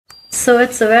So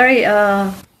it's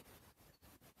a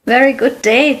very good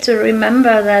day to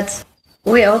remember that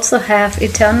we also have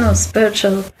eternal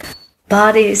spiritual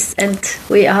bodies, and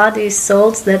we are these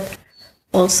souls that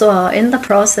also are in the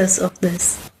process of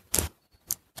this.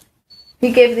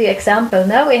 He gave the example.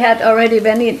 Now we had already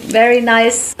very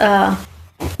nice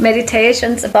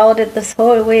meditations about it this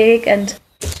whole week, and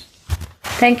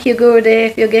thank you,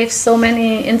 Gurudev. You gave so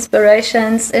many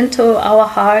inspirations into our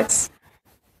hearts,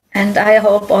 and I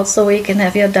hope also we can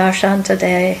have your darshan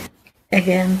today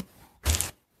again.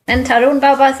 And Tarun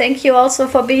Baba, thank you also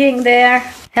for being there,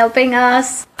 helping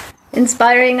us,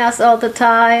 inspiring us all the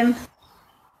time.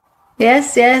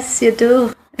 Yes, yes, you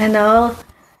do. And all.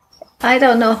 I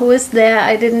don't know who is there.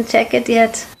 I didn't check it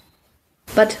yet.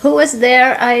 But who is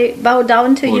there? I bow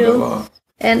down to you.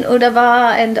 And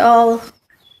Uddhava and all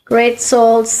great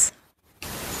souls.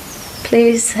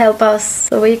 Please help us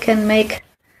so we can make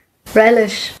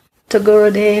relish to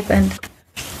Gurudev and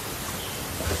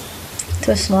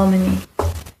to Swamini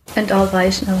and all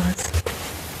Vaishnavas.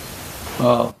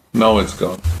 Oh, now it's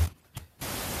gone.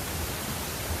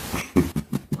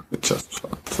 Just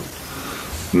fun.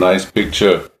 Nice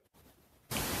picture.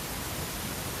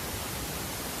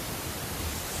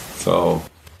 So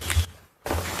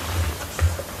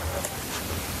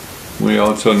we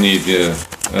also need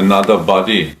another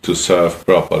body to serve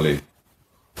properly.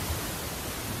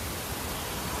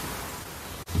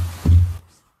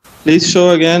 Please show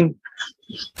again.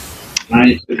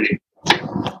 Nicely.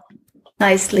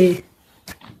 Nicely.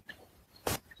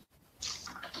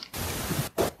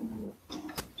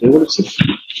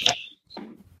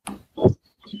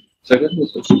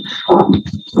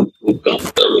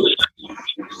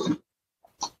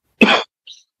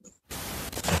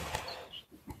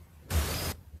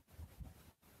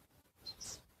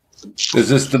 This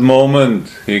is the moment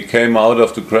he came out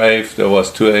of the grave. There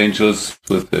was 2 angels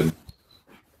with him,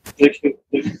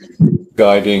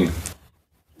 guiding.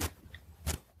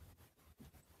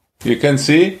 You can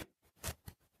see?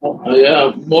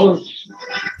 Yeah, more.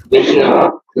 Very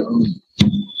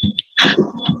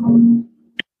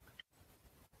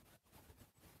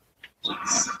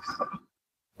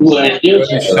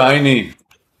shiny,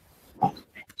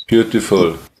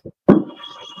 beautiful.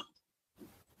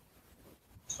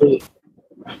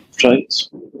 Try it.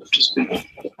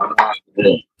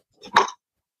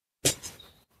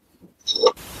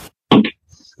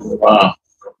 Wow,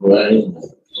 very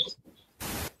nice.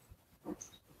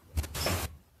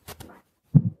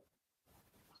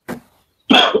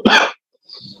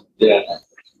 Yeah.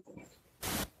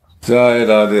 Jai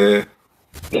Radhe.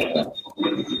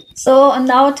 So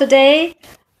now today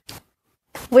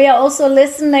we are also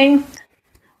listening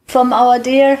from our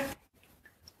dear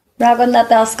Raghunath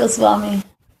Das Goswami.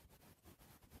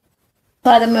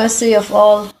 By the mercy of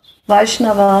all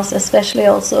Vaishnavas, especially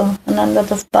also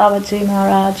Anandadas Babaji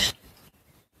Maharaj,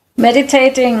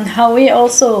 meditating how we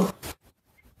also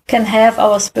can have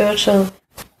our spiritual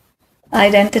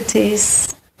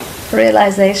identities,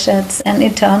 realizations, and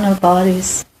eternal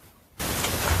bodies.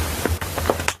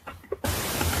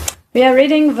 We are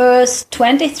reading verse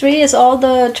 23. Is all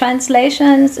the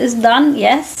translations is done?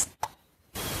 Yes.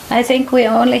 I think we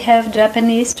only have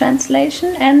Japanese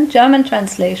translation and German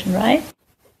translation, right?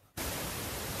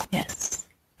 Yes.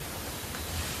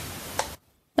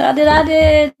 Radhe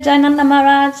Radhe, Jainanda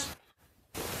Maharaj.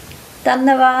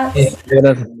 Dhanyavad.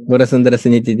 Bora Sundara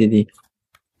Suniti Didi.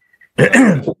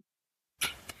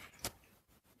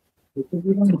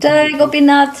 Jai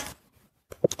Gopinath.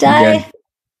 Jai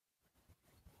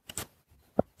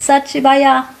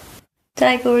Sachivaya.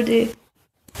 Jai Gurudev.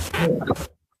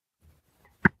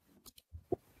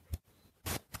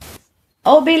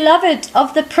 O beloved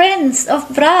of the Prince of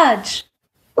Vraj,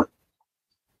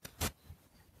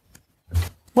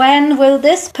 when will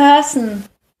this person,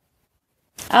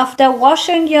 after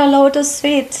washing your lotus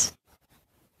feet,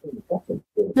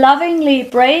 lovingly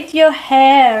braid your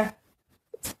hair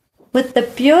with the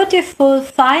beautiful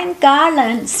fine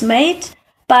garlands made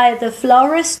by the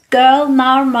florist girl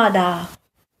Narmada?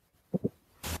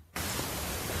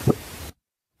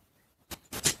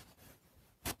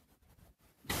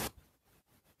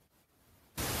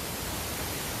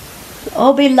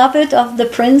 O beloved of the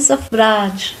Prince of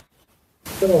Vraj,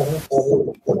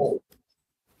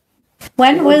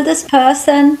 when will this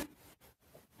person,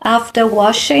 after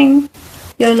washing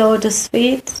your lotus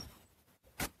feet,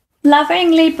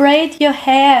 lovingly braid your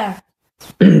hair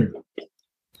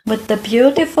with the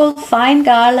beautiful fine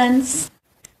garlands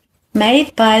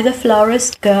made by the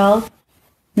florist girl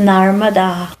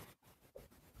Narmada?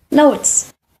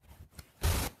 Notes.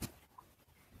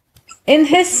 In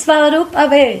his Svarup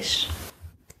Avesh,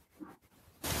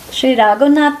 Sri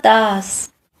Raghunath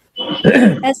Das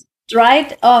has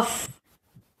dried off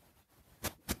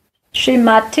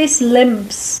Srimati's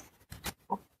limbs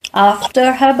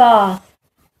after her bath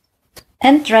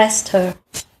and dressed her.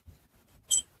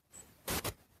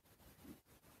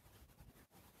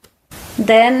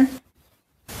 Then,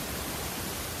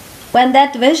 when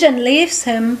that vision leaves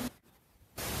him,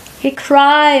 he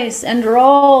cries and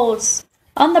rolls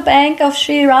on the bank of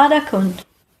Sri Radhakund,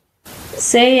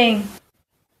 saying,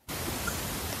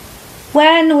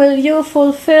 "When will you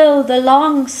fulfill the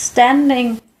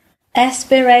long-standing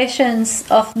aspirations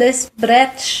of this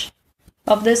wretch,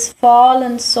 of this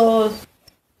fallen soul,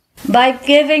 by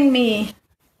giving me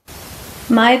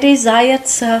my desired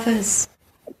service?"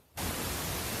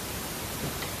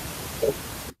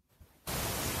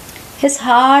 His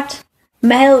heart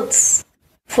melts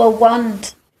for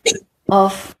want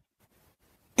of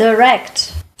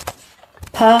direct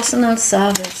personal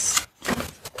service.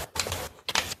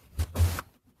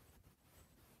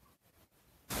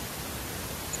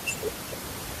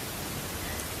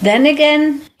 Then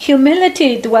again,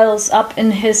 humility dwells up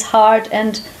in his heart,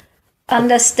 and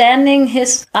understanding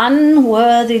his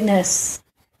unworthiness,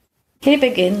 he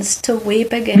begins to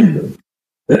weep again.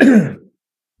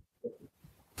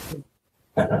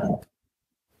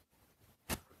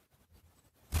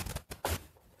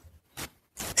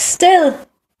 Still,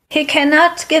 he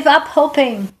cannot give up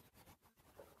hoping.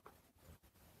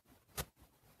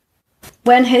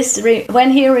 When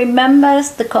he remembers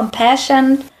the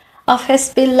compassion of his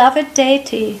beloved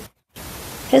deity,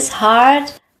 his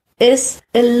heart is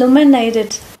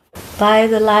illuminated by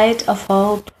the light of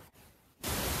hope.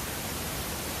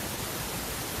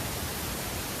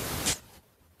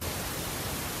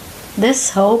 This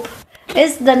hope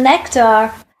is the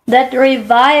nectar that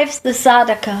revives the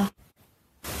sadhaka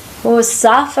who is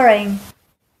suffering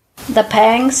the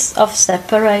pangs of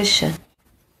separation.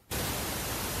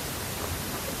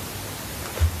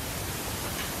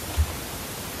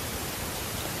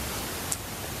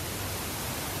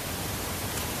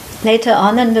 Later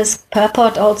on in this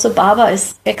purport also Baba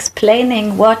is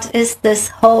explaining what is this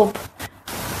hope,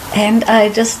 and I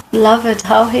just love it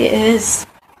how he is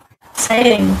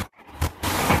saying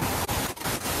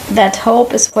that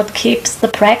hope is what keeps the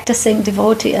practicing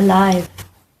devotee alive.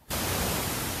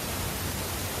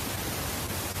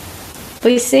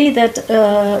 We see that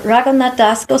Raghunath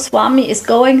Das Goswami is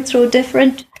going through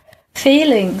different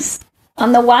feelings.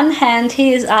 On the one hand,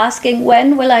 he is asking,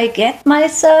 when will I get my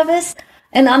service?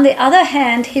 And on the other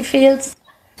hand, he feels,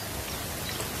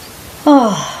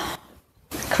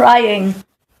 crying,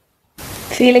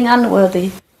 feeling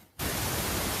unworthy.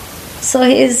 So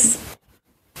he is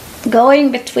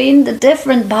going between the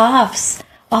different paths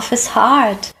of his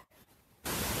heart.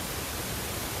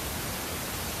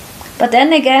 But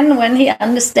then again, when he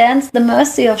understands the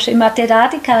mercy of Srimati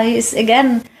Radhika, he is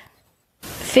again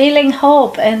feeling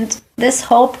hope, and this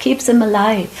hope keeps him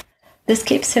alive. This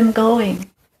keeps him going.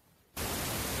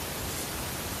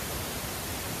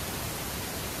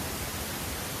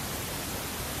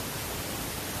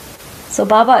 So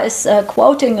Baba is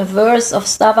quoting a verse of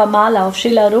Stavamala of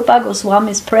Srila Rupa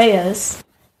Goswami's prayers.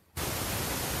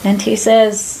 And he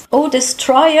says, "O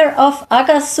destroyer of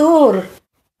Agasur,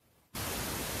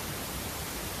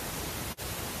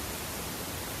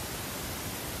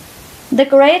 the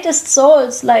greatest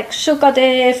souls like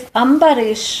Shukadev,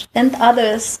 Ambarish and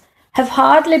others have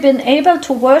hardly been able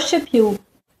to worship you.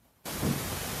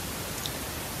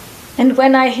 And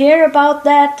when I hear about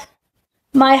that,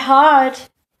 my heart,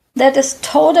 that is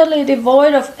totally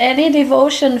devoid of any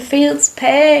devotion, feels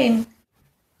pain."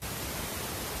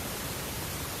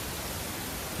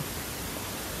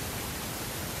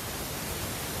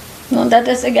 And that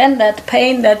is again that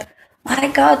pain that, my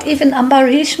God, even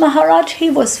Ambarish Maharaj, he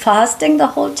was fasting the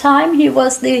whole time. He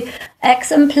was the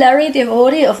exemplary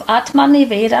devotee of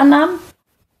Atmanivedanam.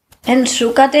 And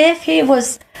Shukadev, he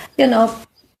was,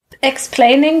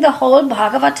 explaining the whole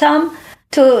Bhagavatam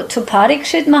to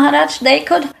Parikshit Maharaj.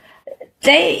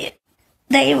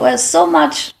 They were so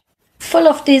much full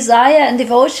of desire and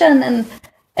devotion,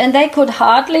 and they could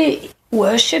hardly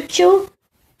worship you.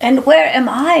 And where am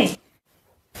I?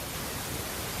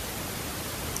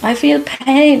 I feel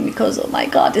pain because, oh my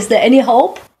God, is there any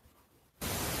hope?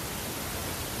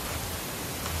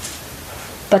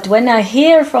 But when I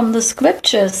hear from the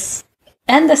scriptures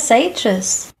and the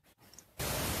sages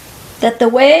that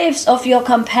the waves of your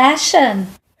compassion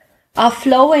are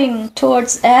flowing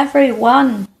towards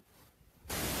everyone,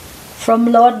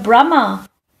 from Lord Brahma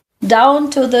down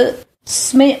to the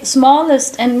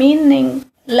smallest and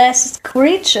meaningless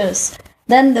creatures,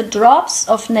 then the drops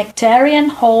of nectarian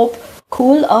hope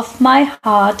cool off my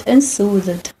heart and soothe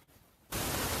it.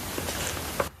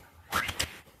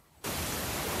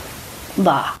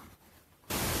 Bah.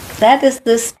 That is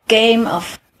this game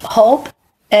of hope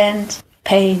and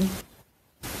pain.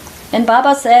 And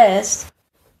Baba says,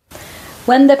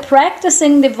 when the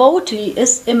practicing devotee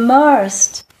is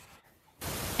immersed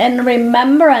in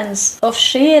remembrance of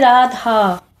Shri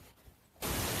Radha,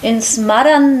 in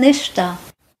Smaran Nishta,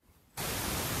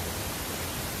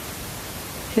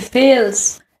 he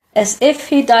feels as if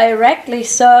he directly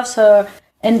serves her,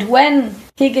 and when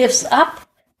he gives up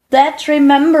that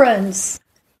remembrance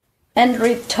and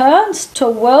returns to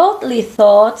worldly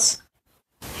thoughts,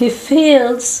 he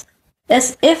feels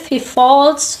as if he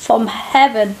falls from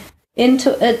heaven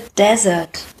into a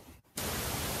desert.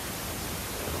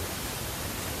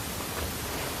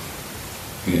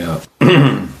 Yeah.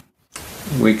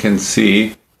 We can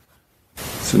see,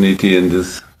 Suniti, in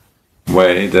this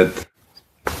way that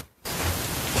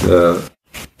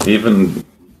even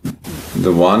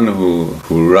the one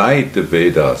who write the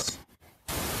Vedas,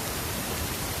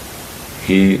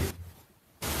 he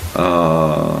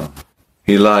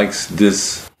likes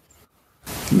this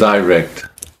direct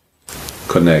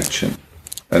connection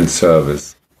and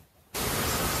service.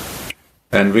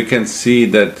 And we can see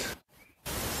that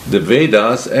the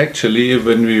Vedas, actually,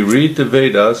 when we read the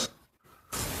Vedas,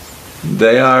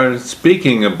 they are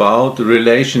speaking about the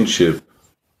relationship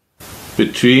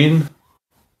between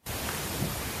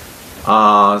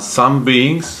some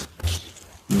beings,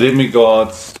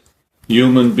 demigods,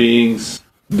 human beings,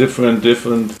 different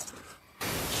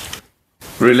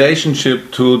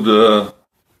relationship to the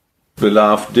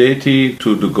beloved deity,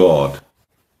 to the God,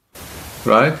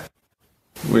 right?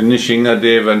 With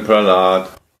Nishingadev and Prahlad,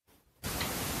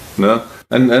 no?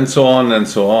 And so on and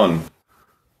so on.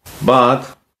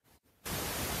 But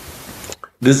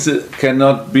this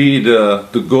cannot be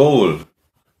the goal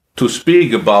to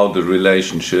speak about the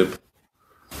relationship.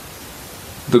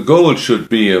 The goal should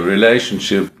be a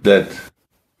relationship that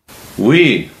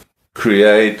we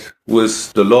create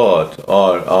with the Lord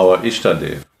or our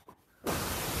Ishtadev.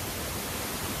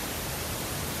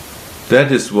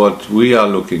 That is what we are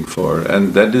looking for,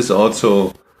 and that is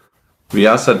also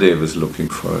Vyasadeva is looking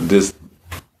for, this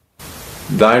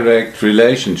direct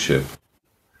relationship.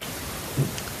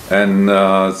 And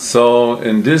so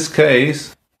in this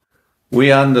case,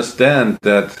 we understand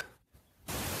that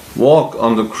walk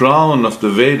on the crown of the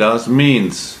Vedas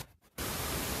means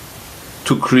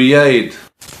to create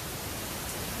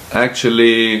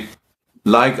actually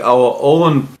like our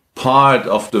own part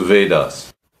of the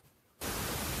Vedas.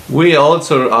 We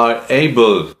also are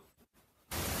able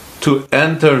to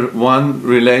enter one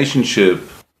relationship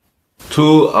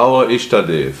to our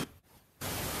Ishtadev,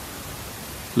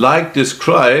 like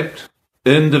described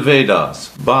in the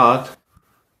Vedas. But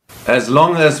as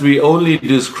long as we only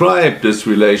describe these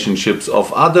relationships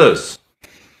of others,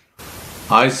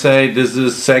 I say this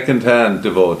is second-hand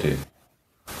devotee.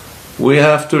 We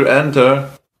have to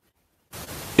enter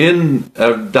in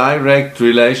a direct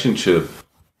relationship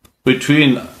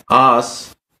between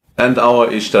us and our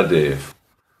Ishtadev.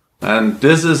 And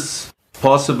this is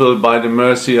possible by the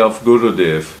mercy of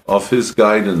Gurudev, of his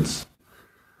guidance.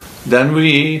 Then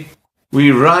we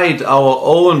write our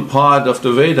own part of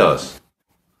the Vedas.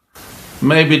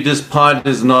 Maybe this part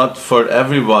is not for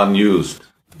everyone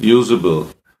usable,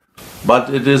 but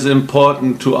it is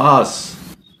important to us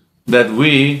that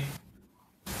we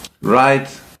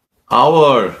write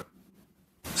our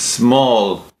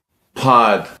small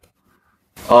part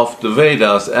of the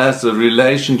Vedas as a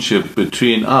relationship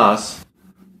between us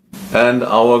and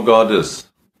our goddess.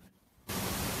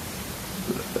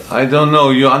 I don't know,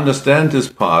 you understand this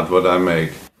part, what I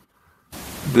make.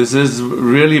 This is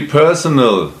really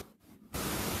personal.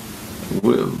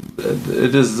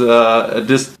 It is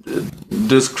this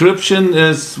description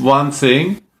is one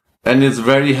thing, and it's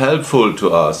very helpful to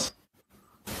us,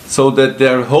 so that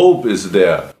their hope is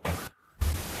there.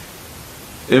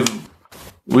 If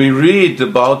we read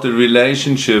about the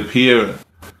relationship here,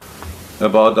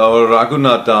 about our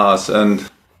Raghunath Das and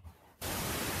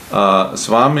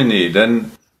Swamini,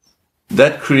 then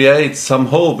that creates some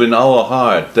hope in our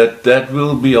heart that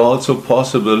will be also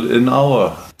possible in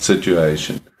our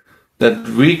situation, that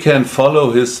we can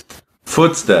follow his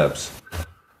footsteps.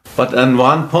 But at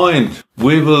one point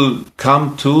we will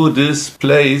come to this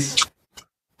place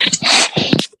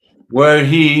where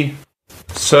he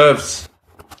serves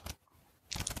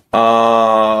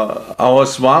our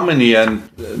Swamini, and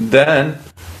then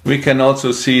we can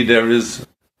also see there is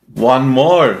one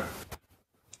more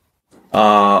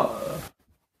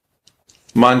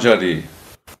Manjari,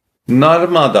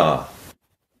 Narmada.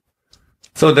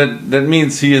 So that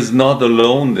means he is not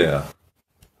alone there.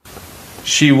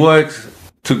 She works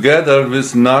together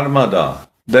with Narmada.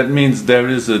 That means there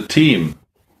is a team.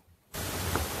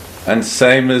 And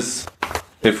same as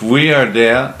if we are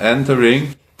there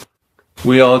entering,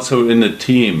 we are also in a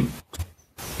team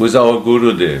with our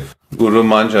Gurudev,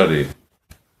 Kusumanjali.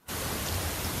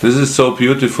 This is so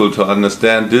beautiful to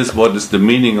understand this, what is the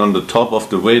meaning on the top of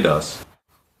the Vedas,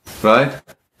 right?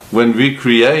 When we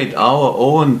create our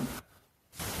own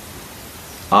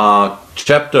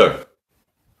chapter,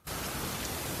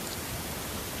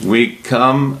 we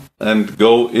come and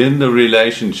go in the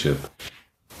relationship.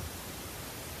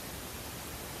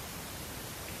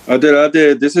 Radhe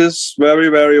Radhe, this is very,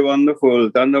 very wonderful.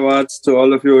 Dandavats to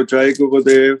all of you. Jai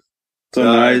Gurudev. So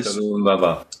nice.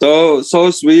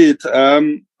 So sweet.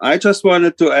 I just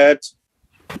wanted to add,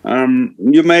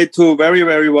 you made two very,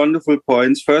 very wonderful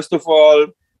points. First of all,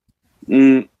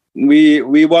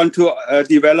 we want to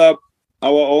develop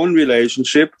our own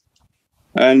relationship.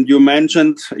 And you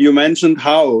mentioned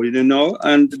how, you know,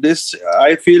 and this,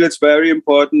 I feel it's very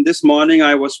important. This morning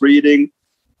I was reading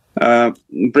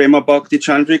Prema Bhakti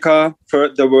Chandrika,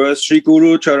 the verse Shri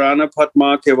Guru Charana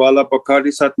Padma Kevala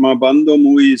Pakari Satma Bandhu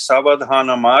Mui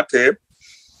Savadhana Mate.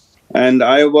 And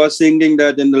I was thinking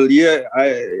that in the year,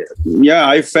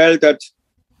 I felt that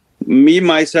me,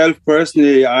 myself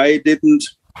personally, I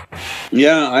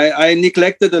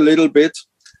neglected a little bit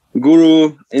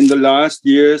Guru in the last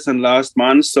years and last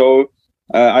months. So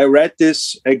I read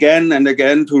this again and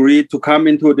again to come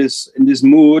into this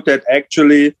mood that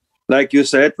actually, like you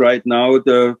said right now,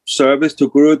 the service to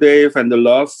Gurudev and the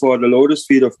love for the lotus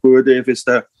feet of Gurudev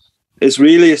is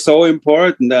really so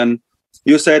important. And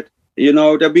you said, you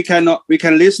know, that we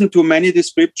can listen to many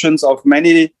descriptions of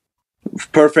many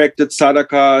perfected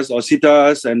sadhakas or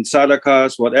siddhas and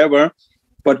sadhakas, whatever,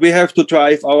 but we have to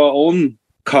drive our own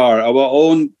car,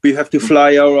 we have to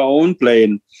fly our own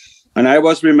plane. And I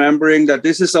was remembering that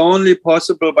this is only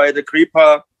possible by the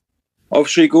kripa of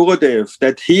Sri Gurudev,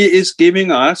 that he is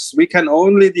giving us. We can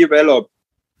only develop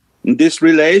this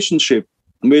relationship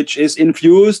which is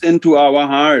infused into our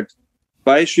heart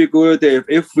by Sri Gurudev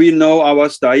if we know our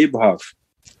Sthayi Bhav.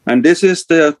 And this is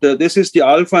the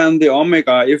alpha and the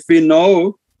omega. If we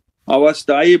know our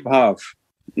Sthayi Bhav,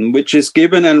 which is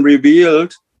given and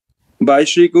revealed by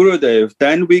Sri Gurudev,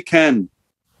 then we can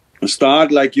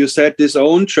start, like you said, this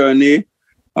own journey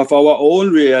of our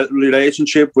own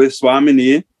relationship with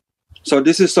Swamini. So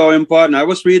this is so important.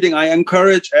 I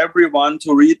encourage everyone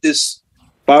to read this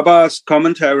Baba's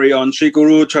commentary on Sri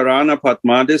Guru Charana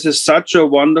Padma. This is such a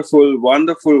wonderful,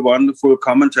 wonderful, wonderful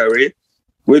commentary,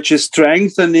 which is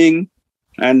strengthening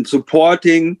and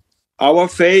supporting our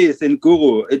faith in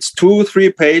Guru. It's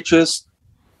 2-3 pages,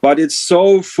 but it's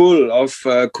so full of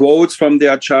quotes from the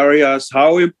Acharyas,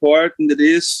 how important it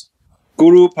is,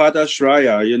 Guru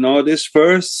Padashraya, you know, this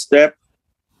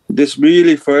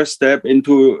really first step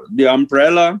into the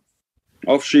umbrella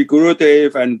of Sri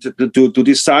Gurudev, and to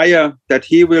desire that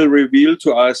he will reveal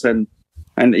to us, and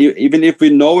even if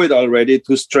we know it already,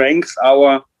 to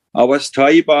strengthen our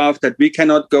Sthayi Bhav, that we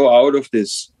cannot go out of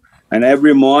this. And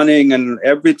every morning and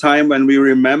every time when we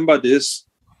remember this,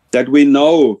 that we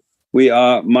know we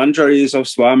are manjaris of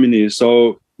Swamini.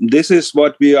 So this is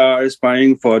what we are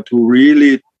aspiring for, to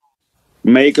really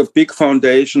make a big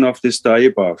foundation of this Sthayi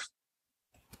Bhav.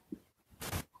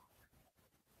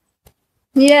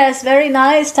 Yes, very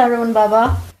nice, Tarun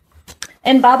Baba.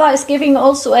 And Baba is giving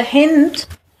also a hint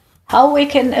how we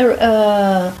can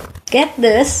get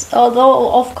this,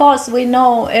 although of course we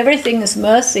know everything is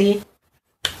mercy.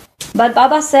 But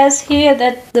Baba says here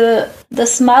that the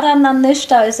smarana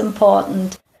nishta is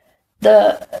important.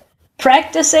 The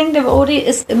practicing devotee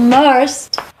is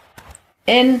immersed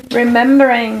in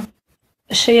remembering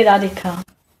Shri Radhika.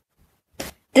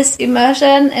 This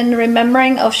immersion in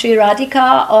remembering of Shri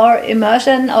Radhika, or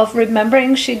immersion of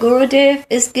remembering Shri Gurudev,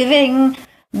 is giving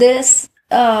this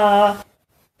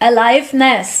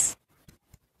aliveness,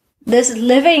 this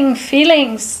living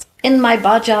feelings in my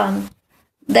bhajan.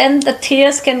 Then the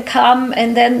tears can come,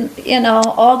 and then, you know,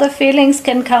 all the feelings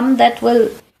can come that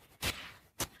will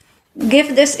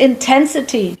give this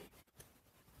intensity.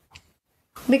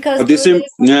 Because this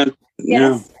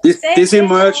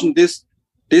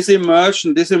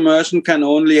immersion can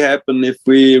only happen if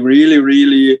we really,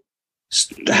 really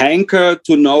hanker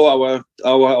to know our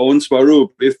own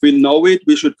Swarup. If we know it,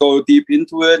 we should go deep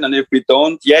into it. And if we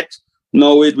don't yet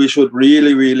know it, we should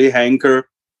really, really hanker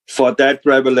for that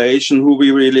revelation, who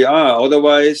we really are.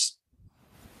 Otherwise,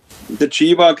 the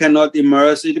Jiva cannot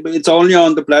immerse it. It's only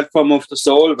on the platform of the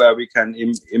soul where we can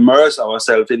immerse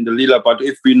ourselves in the Lila. But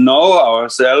if we know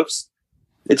ourselves,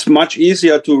 it's much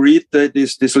easier to read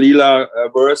these Leela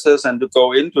verses and to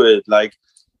go into it.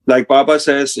 Like Baba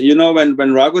says, you know, when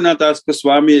Raghunath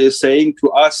Goswami is saying to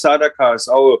us sadhakas,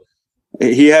 oh,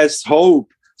 he has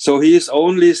hope. So he is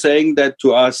only saying that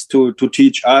to us to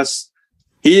teach us.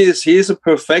 He is a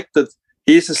perfected,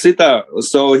 he is a siddha.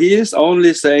 So he is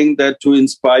only saying that to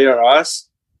inspire us,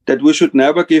 that we should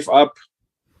never give up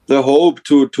the hope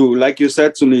to like you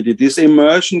said, Suniti, this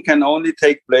immersion can only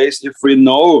take place if we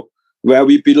know where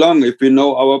we belong, if we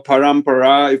know our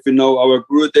parampara, if we know our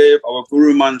Gurudev, our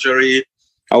Kusumanjali,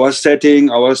 our setting,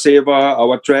 our seva,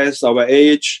 our dress, our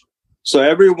age. So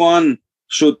everyone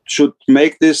should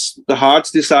make this the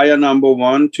heart's desire number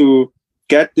one, to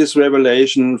get this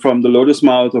revelation from the lotus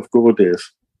mouth of Gurudev.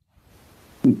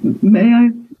 May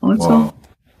I also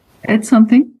add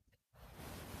something?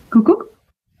 Kukuk?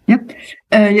 Yep.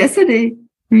 Yesterday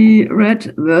we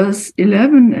read verse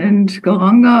 11 and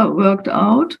Gauranga worked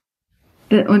out.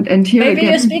 And here maybe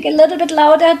again, you speak a little bit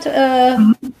louder,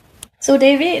 so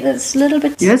Devi, it's a little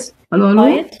bit yes. Hello, hello.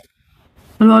 quiet.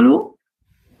 Hello, hello.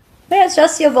 Yeah, it's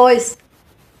just your voice.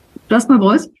 Just my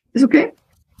voice is okay.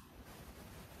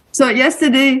 So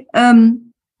yesterday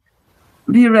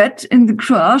we read in the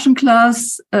Croatian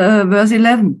class verse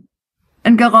 11,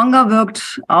 and Gauranga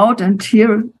worked out, and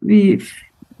here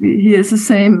here's the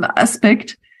same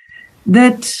aspect,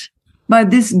 that by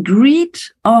this greed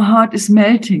our heart is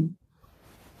melting,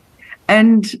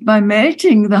 and by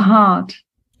melting the heart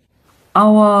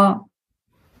our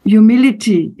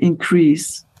humility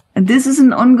increase, and this is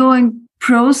an ongoing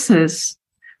process,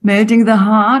 melting the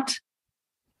heart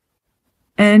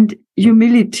and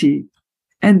humility,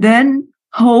 and then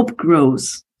hope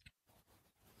grows.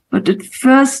 But at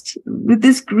first, with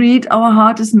this greed, our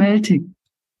heart is melting.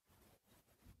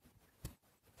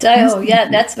 Oh, yeah,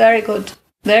 that's very good.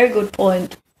 Very good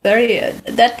point.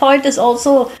 That point is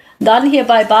also done here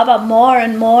by Baba more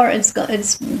and more. It's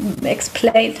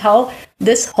explained how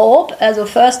this hope, as a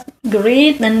first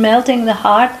greed, then melting the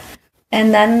heart,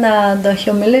 and then the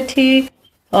humility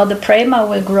or the prema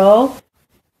will grow.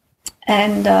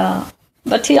 And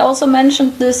but he also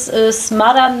mentioned this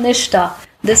smaran nishta,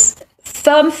 this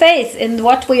firm faith in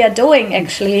what we are doing.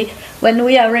 Actually, when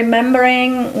we are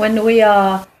remembering, when we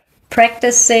are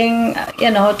practicing,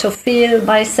 to feel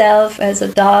myself as a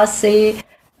dasi,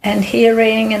 and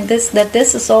hearing, and this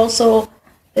is also,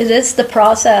 it is the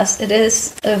process. It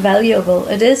is valuable.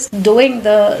 It is doing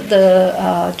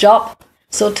the job.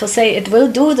 So to say, it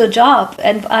will do the job,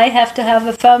 and I have to have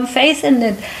a firm faith in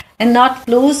it and not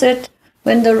lose it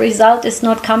when the result is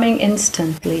not coming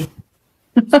instantly.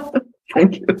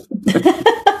 Thank you.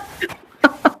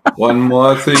 One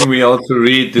more thing we also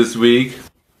read this week.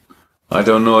 I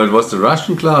don't know, it was the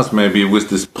Russian class maybe, with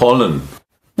this pollen.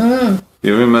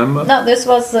 You remember? No, this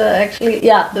was actually,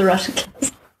 the Russian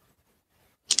class.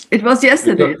 It was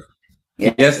yesterday.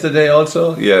 Yes. Yesterday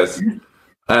also? Yes.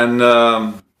 And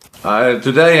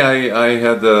today I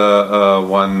had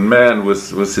one man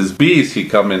with his bees. He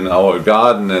come in our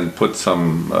garden and put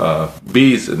some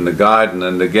bees in the garden.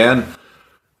 And again,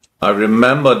 I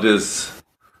remember this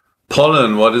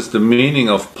pollen. What is the meaning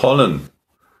of pollen?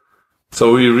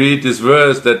 So we read this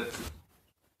verse that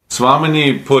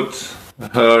Swamini put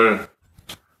her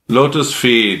lotus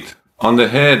feet on the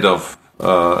head of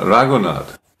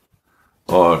Raghunath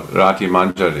or Rati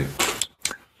Manjari.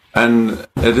 And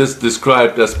it is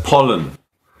described as pollen.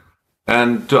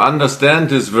 And to understand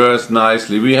this verse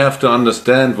nicely, we have to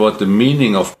understand what the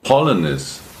meaning of pollen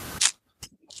is.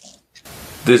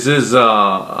 This is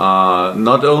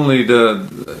not only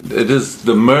it is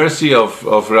the mercy of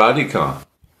Radhika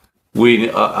we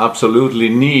absolutely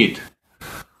need.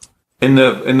 In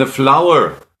the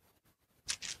flower,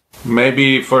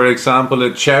 maybe for example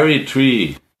a cherry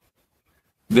tree,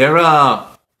 there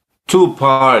are two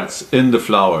parts in the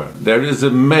flower. There is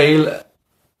a male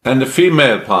and a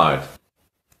female part.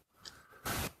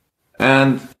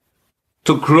 And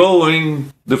to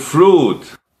growing the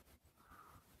fruit,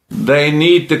 they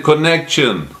need the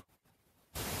connection.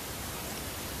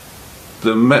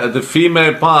 The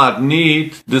female part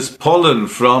needs this pollen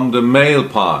from the male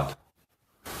part,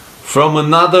 from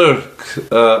another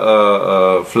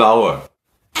flower,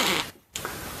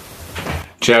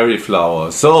 cherry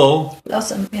flower. So,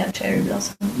 Blossom, cherry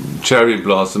blossom. Cherry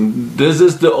blossom. This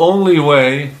is the only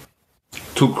way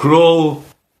to grow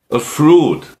a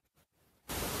fruit.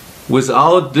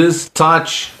 Without this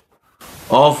touch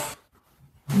of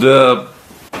the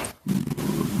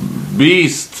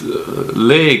beast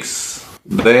legs,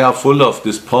 they are full of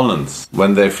these pollens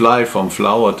when they fly from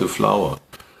flower to flower.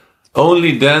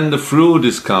 Only then the fruit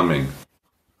is coming.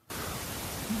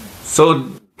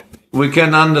 So we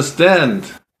can understand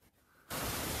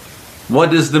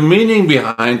what is the meaning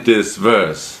behind this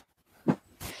verse.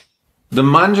 The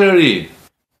Manjari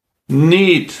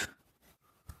need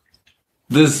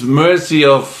this mercy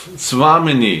of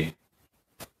Swamini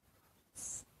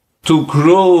to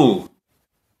grow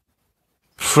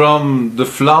from the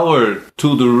flower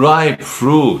to the ripe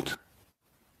fruit,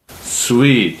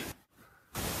 sweet.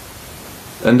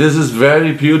 And this is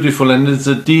very beautiful, and it's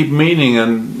a deep meaning,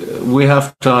 and we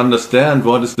have to understand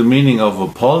what is the meaning of a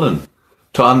pollen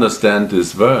to understand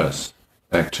this verse,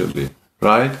 actually,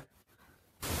 right?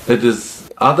 It is,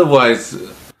 otherwise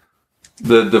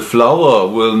the flower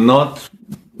will not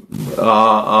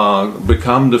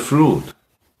become the fruit.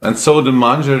 And so the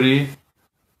Manjari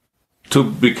to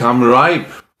become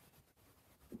ripe,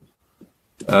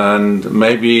 and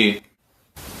maybe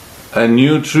a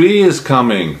new tree is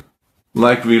coming,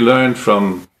 like we learned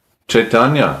from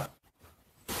Chaitanya.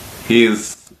 He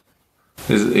gives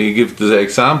the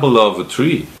example of a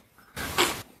tree.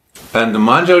 And the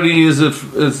Manjari is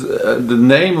the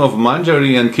name of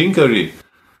Manjari and Kinkari.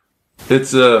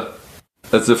 It's a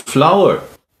flower.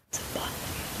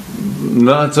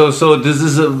 So this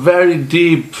is a very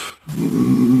deep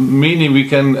meaning. We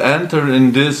can enter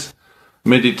in this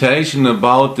meditation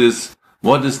about this.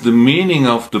 What is the meaning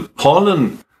of the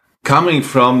pollen coming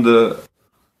from the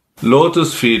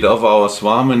lotus feet of our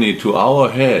Swamini to our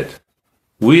head?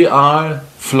 We are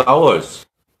flowers,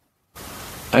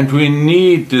 and we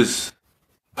need this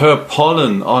her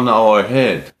pollen on our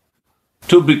head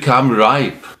to become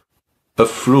ripe, a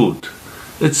fruit.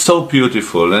 It's so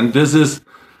beautiful, and this is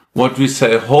what we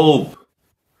say: hope,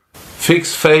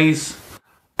 fixed faith,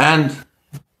 and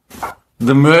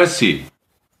the mercy.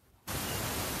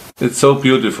 It's so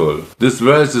beautiful. These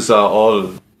verses are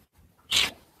all.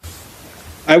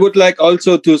 I would like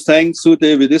also to thank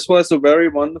Sudevi. This was a very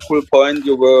wonderful point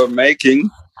you were making.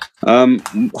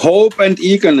 Hope and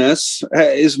eagerness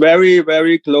is very,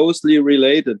 very closely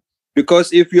related.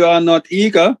 Because if you are not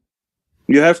eager,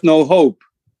 you have no hope.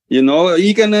 You know,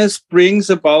 eagerness brings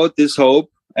about this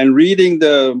hope, and reading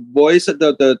the voice,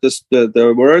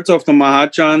 the words of the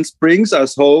Mahachans brings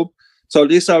us hope. So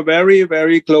these are very,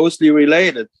 very closely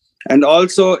related. And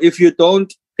also,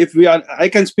 I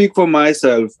can speak for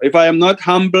myself. If I am not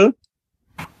humble,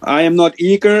 I am not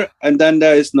eager, and then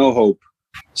there is no hope.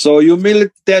 So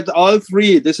humility, that all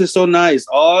three, this is so nice.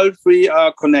 All three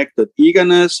are connected: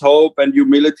 eagerness, hope, and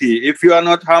humility. If you are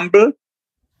not humble,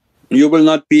 you will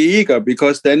not be eager,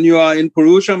 because then you are in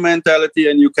Purusha mentality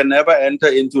and you can never enter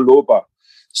into Lobha.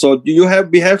 So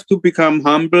we have to become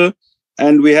humble,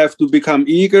 and we have to become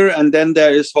eager, and then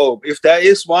there is hope. If there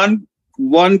is one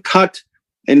cut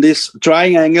in this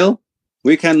triangle,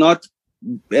 we cannot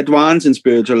advance in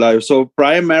spiritual life. So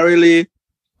primarily,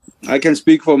 I can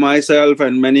speak for myself,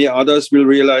 and many others will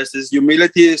realize this: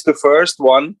 humility is the first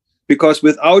one, because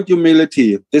without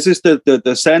humility, this is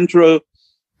the central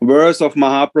verse of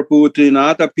Mahaprabhu: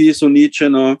 Trinata pisu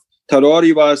nichana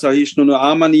taroriva sahishnunu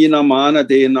amanina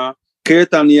manadena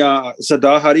kirtanya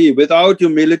sadahari. Without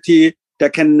humility, there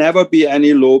can never be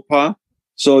any lopa.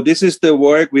 So this is the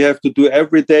work we have to do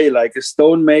every day, like a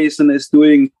stonemason is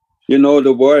doing,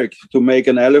 the work to make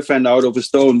an elephant out of a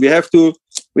stone. We have to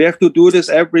do this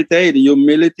every day, the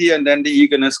humility, and then the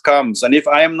eagerness comes. And if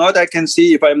I am not, I can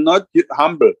see, if I'm not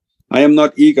humble, I am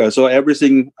not eager. So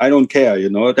everything, I don't care,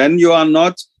 then you are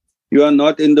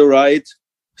not in the right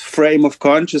frame of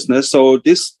consciousness. So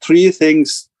these three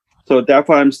things, so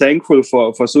therefore I'm thankful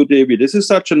for Sudevi. This is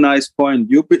such a nice point.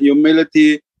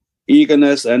 Humility,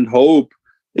 eagerness, and hope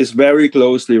is very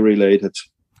closely related.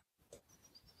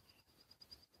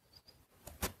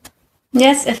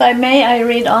 Yes, if I may, I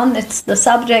read on. It's the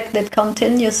subject that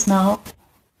continues now.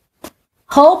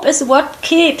 Hope is what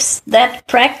keeps that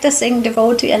practicing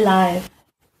devotee alive.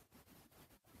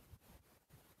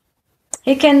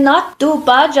 He cannot do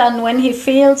bhajan when he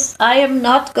feels, I am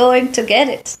not going to get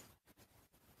it.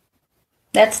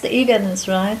 That's the eagerness,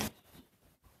 right?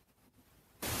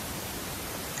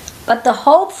 But the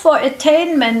hope for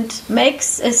attainment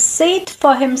makes a seat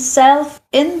for himself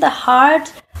in the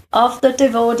heart of the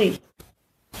devotee.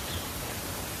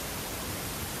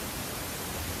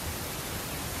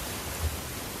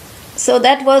 So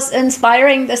that was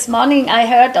inspiring this morning. I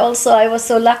heard also, I was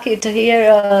so lucky to hear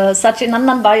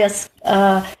Satchinandan Bhaiya's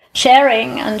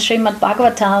sharing on Srimad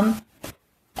Bhagavatam.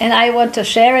 And I want to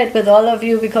share it with all of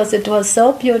you because it was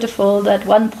so beautiful. That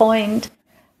one point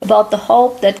about the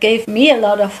hope that gave me a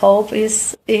lot of hope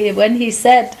is when he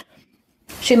said,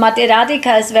 Srimati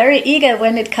Radhika is very eager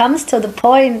when it comes to the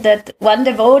point that one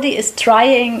devotee is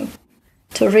trying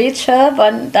to reach her,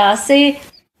 one dasi,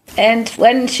 And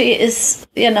when she is,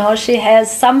 she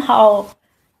has somehow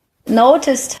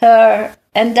noticed her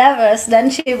endeavors, then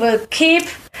she will keep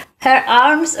her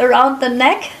arms around the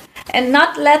neck and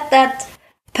not let that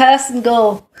person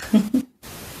go.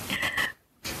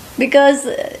 Because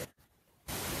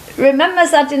remember,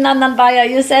 Satinandanbaya,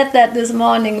 you said that this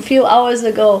morning, a few hours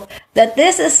ago, that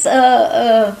this is,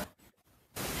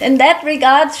 in that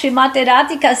regard, Srimati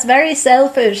Radhika is very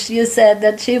selfish. You said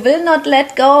that she will not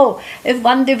let go. If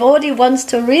one devotee wants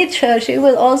to reach her, she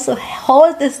will also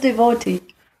hold this devotee.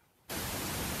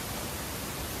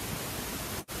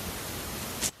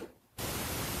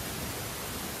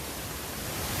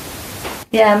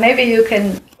 Yeah, maybe you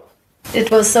can.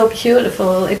 It was so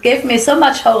beautiful. It gave me so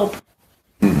much hope.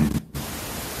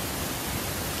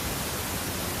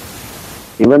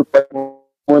 Even when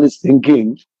one is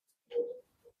thinking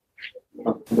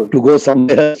to go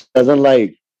somewhere she doesn't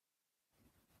like,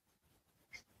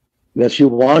 where she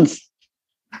wants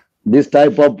this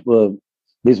type of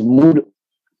this mood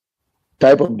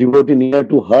type of devotee near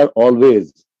to her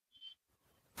always,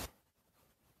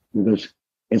 because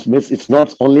it's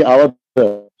not only our,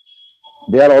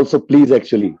 they are also pleased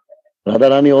actually.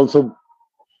 Radharani also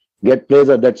get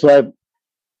pleasure. That's why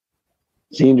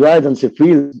she enjoys and she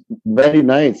feels very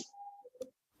nice.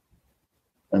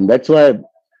 And that's why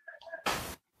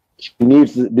she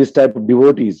needs this type of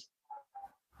devotees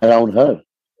around her.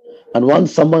 And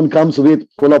once someone comes with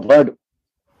full of heart,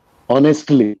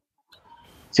 honestly,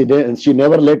 she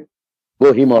never let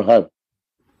go him or her.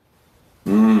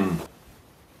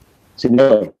 She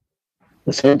never.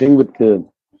 The same thing with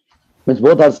means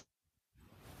both are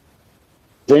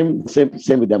same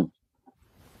with them.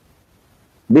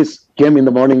 This came in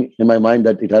the morning in my mind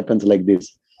that it happens like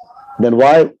this. Then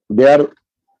why they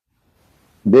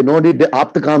no need the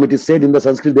aptakam, it is said in the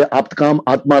Sanskrit, they aptakam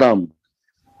atmaram.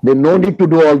 They no need to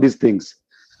do all these things.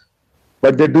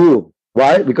 But they do.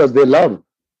 Why? Because they love.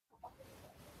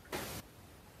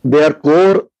 Their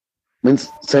core means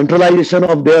centralization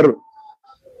of their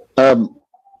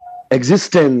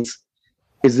existence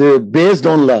is based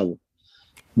on love.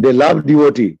 They love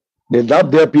devotee. They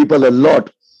love their people a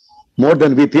lot, more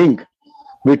than we think.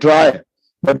 We try,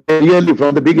 but really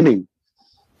from the beginning,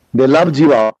 they love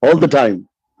Jiva all the time.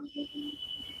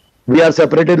 We are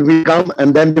separated, we come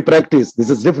and then we practice. This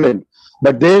is different.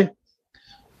 But they,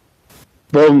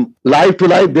 from life to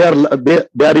life, they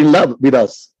are in love with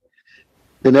us.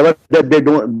 They never that they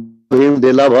don't him,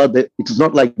 they love her. It is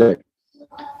not like that.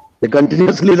 They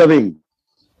continuously loving.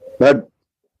 But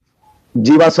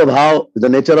Jiva Swabhav, the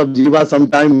nature of Jiva,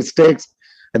 sometimes mistakes,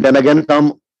 and then again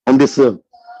come on this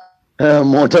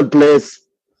mortal place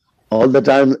all the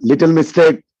time. Little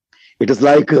mistake. It is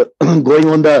like going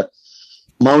on the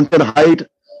mountain height,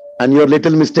 and your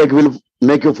little mistake will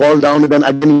make you fall down, and then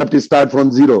again you have to start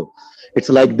from zero. It's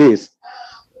like this.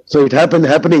 So it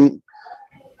happening.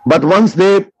 But once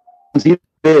they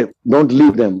don't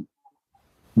leave them,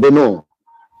 they know.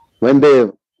 When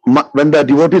the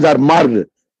devotees are marked,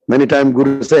 many times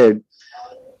Guru said,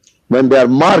 when they are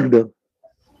marked,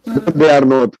 they are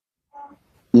not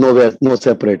nowhere, no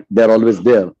separate. They are always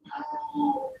there.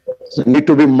 So need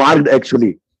to be marked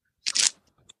actually.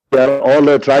 They are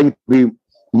all trying to be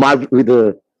marked with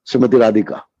Srimati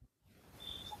Radhika.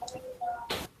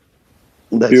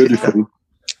 That's beautiful.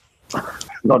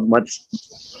 Not much,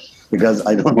 because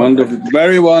I don't. Wonderful,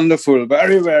 very wonderful,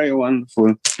 very, very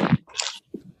wonderful.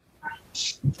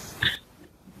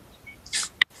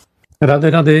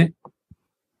 Radhe Radhe.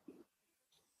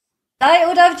 Hi,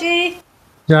 Uddhavji.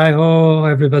 Jai Ho,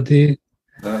 everybody.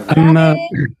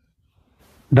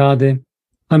 Radhe.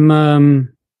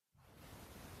 I'm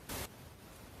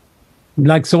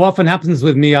like so often happens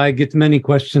with me, I get many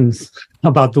questions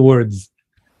about the words.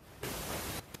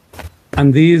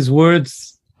 And these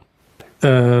words,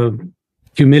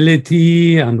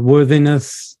 humility and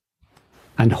worthiness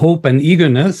and hope and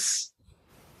eagerness,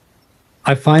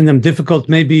 I find them difficult.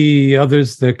 Maybe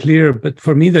others, they're clear, but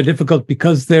for me, they're difficult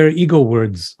because they're ego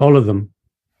words, all of them.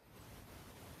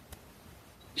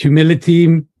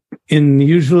 Humility in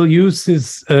usual use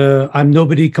is, I'm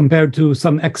nobody compared to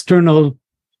some external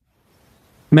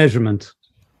measurement.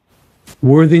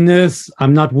 Worthiness,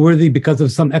 I'm not worthy because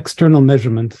of some external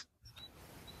measurement.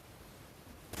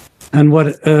 And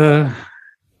what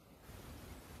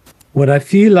I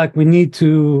feel like we need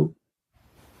to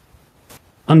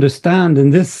understand in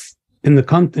this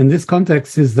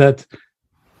context is that,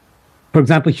 for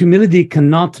example, humility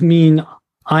cannot mean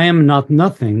I am not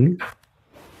nothing.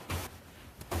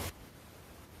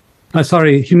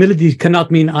 Humility cannot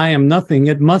mean I am nothing.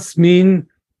 It must mean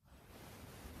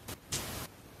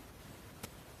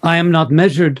I am not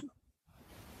measured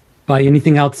by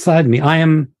anything outside me.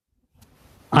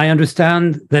 I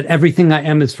understand that everything I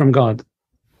am is from God.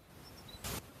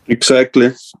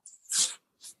 Exactly.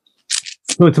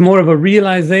 So it's more of a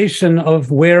realization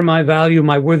of where my value,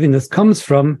 my worthiness comes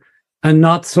from, and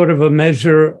not sort of a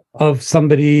measure of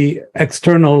somebody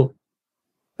external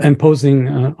imposing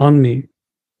on me.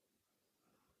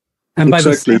 And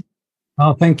Exactly.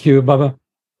 thank you, Baba.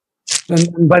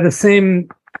 And by the same,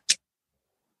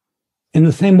 in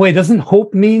the same way, doesn't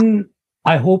hope mean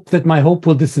I hope that my hope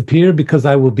will disappear because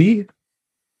I will be?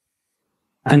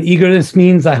 And eagerness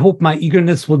means I hope my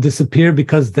eagerness will disappear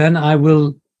because then I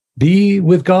will be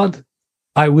with God.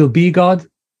 I will be God.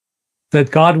 That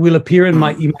God will appear in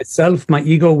myself, my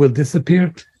ego will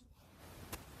disappear.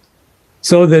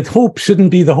 So that hope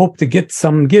shouldn't be the hope to get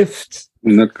some gift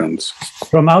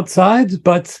from outside,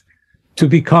 but to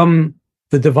become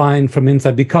the divine from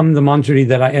inside, become the Manjari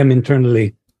that I am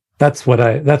internally. That's what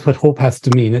hope has to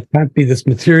mean. It can't be this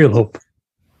material hope.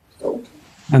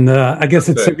 And I guess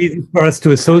it's so easy for us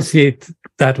to associate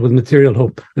that with material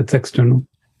hope. It's external.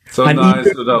 So And nice,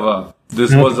 Vilapa.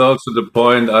 This was also the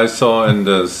point I saw in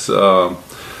this.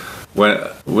 When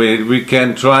we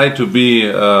can try to be,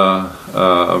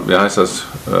 wie heißt das?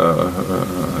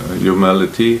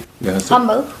 Humility.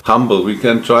 Humble. Humble. We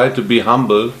can try to be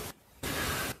humble,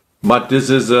 but this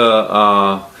is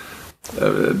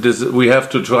we have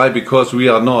to try because we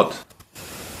are not.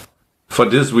 For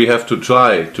this, we have to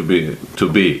try to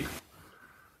be.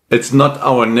 It's not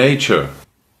our nature,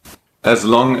 as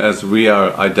long as we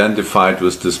are identified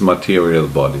with this material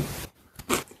body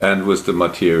and with the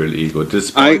material ego.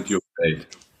 This point you made.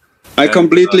 I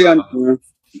completely understand.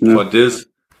 For this,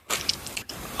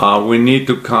 we need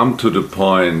to come to the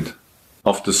point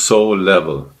of the soul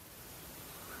level.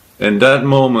 In that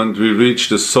moment, we reach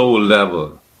the soul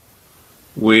level.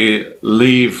 We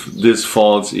leave this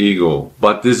false ego.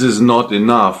 But this is not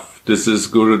enough. This is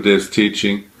Gurudev's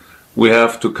teaching. We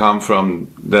have to come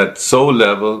from that soul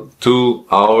level to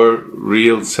our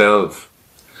real self.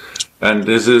 And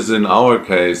this is, in our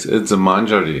case, it's a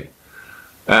Manjari.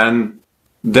 And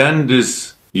then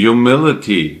this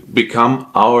humility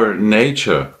become our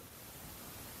nature.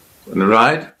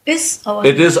 Right?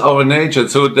 It is our nature.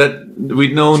 So that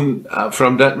we know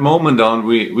from that moment on,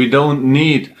 we don't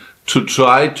need to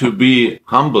try to be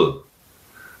humble.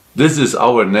 This is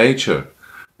our nature.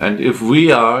 And if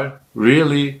we are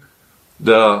really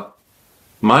the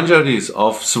Manjaris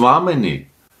of Swamini,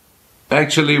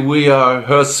 actually we are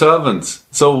her servants.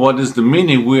 So what is the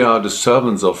meaning? We are the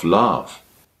servants of love,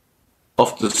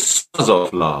 of the source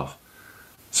of love.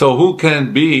 So who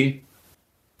can be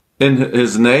in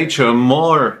his nature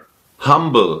more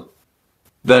humble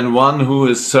than one who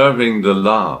is serving the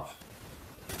love?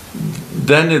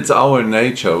 Then it's our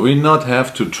nature. We not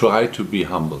have to try to be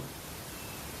humble.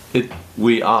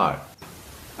 We are.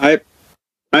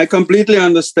 I completely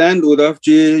understand,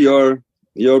 Uddhavji,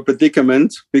 your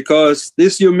predicament, because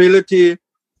this humility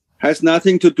has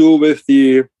nothing to do with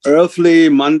the earthly,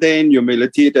 mundane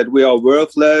humility that we are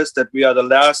worthless, that we are the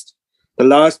last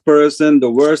person,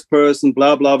 the worst person,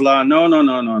 blah, blah, blah.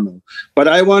 No. But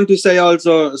I want to say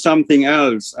also something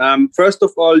else. First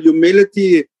of all,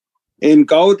 humility in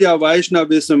Gaudiya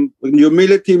Vaishnavism,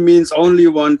 humility means only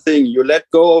one thing. You let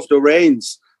go of the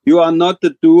reins. You are not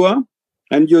the doer,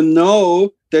 and you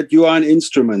know that you are an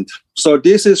instrument. So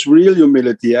this is real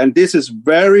humility, and this is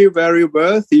very, very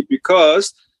worthy,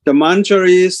 because the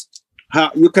Manjaris,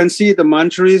 you can see the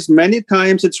Manjaris, many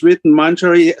times it's written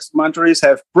Manjaris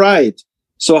have pride.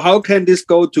 So how can this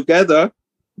go together,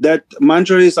 that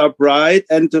Manjaris are pride,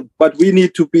 but we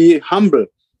need to be humble?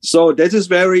 So that is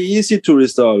very easy to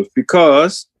resolve,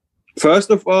 because first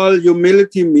of all,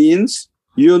 humility means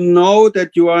you know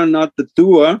that you are not the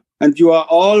doer, and you are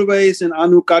always in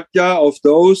anugatya of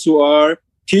those who are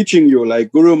teaching you,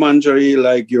 like Guru Manjari,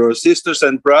 like your sisters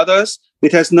and brothers.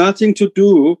 It has nothing to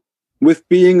do with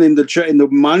being in the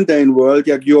mundane world,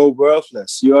 yet you're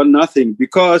worthless. You are nothing,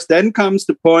 because then comes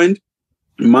the point,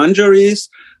 Manjaris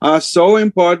are so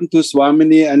important to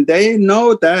Swamini, and they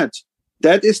know that.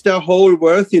 That is their whole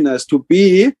worthiness, to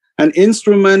be an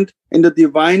instrument in the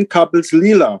divine couple's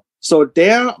Leela. So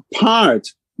their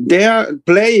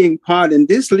playing part in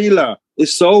this Leela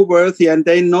is so worthy, and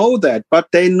they know that,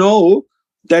 but they know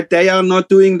that they are not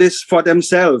doing this for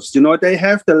themselves. You know, they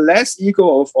have the less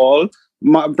ego of all.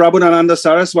 Prabhupada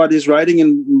Saraswati is writing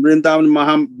in Vrindavan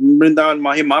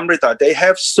Mahimamrita. They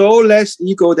have so less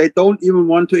ego, they don't even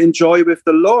want to enjoy with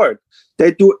the Lord.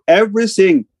 They do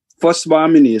everything for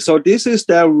Swamini. So this is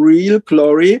their real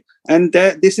glory, and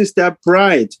this is their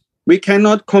pride. We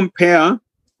cannot compare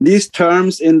these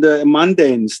terms in the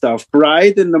mundane stuff.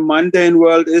 Pride in the mundane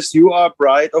world is you are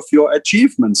proud of your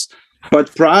achievements.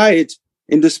 But pride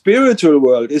in the spiritual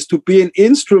world is to be an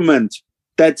instrument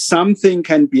that something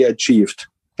can be achieved.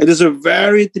 It is a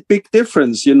very big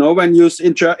difference. You know, when you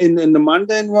in the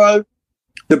mundane world,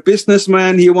 the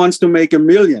businessman, he wants to make $1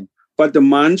 million. But the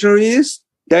manjaris,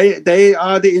 they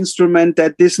are the instrument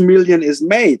that this $1 million is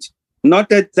made. Not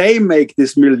that they make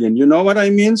this $1 million. You know what I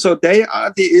mean? So they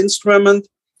are the instrument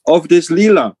of this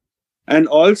lila. And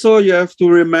also you have to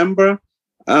remember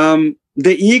the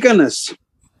eagerness.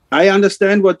 I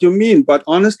understand what you mean, but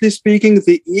honestly speaking,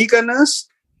 the eagerness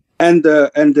and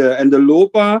the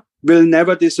loba will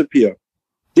never disappear.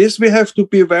 This we have to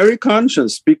be very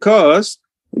conscious, because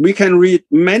we can read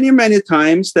many, many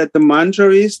times that the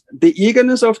manjaris, the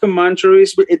eagerness of the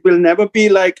manjaris, it will never be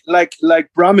like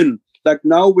Brahmin. Like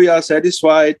now we are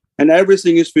satisfied and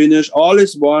everything is finished, all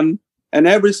is one and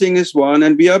everything is one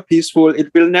and we are peaceful.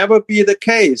 It will never be the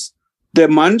case. The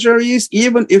manjaris,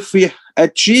 even if we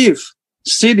achieve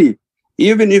siddhi,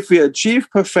 even if we achieve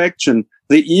perfection,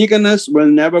 the eagerness will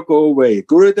never go away.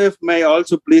 Gurudev may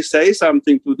also please say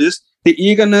something to this. The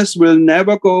eagerness will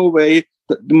never go away.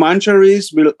 The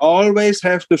manjaris will always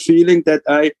have the feeling that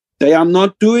they are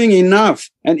not doing enough.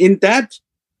 And in that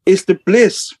is the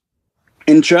bliss.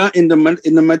 In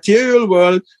the material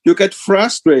world, you get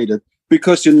frustrated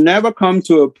because you never come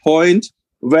to a point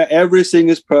where everything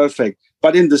is perfect.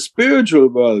 But in the spiritual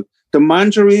world, the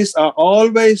manjaris are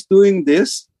always doing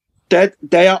this, that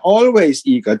they are always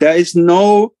eager. There is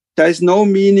no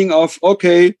meaning of,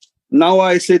 okay, now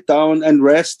I sit down and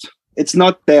rest. It's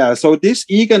not there. So this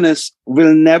eagerness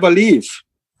will never leave.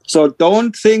 So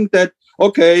don't think that,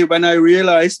 okay, when I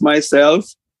realize myself,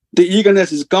 the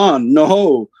eagerness is gone.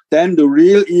 No, then the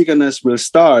real eagerness will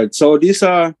start. So these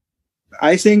are,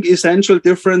 I think, essential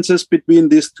differences between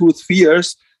these two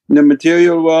spheres, in the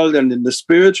material world and in the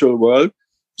spiritual world.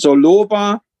 So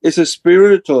loba is a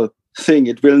spiritual thing.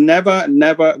 It will never,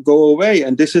 never go away.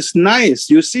 And this is nice.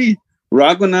 You see,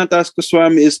 Raghunath Das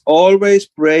Goswami is always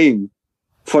praying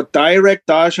for direct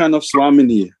darshan of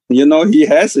Swamini. You know, he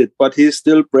has it, but he's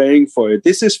still praying for it.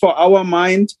 This is for our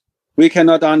mind. We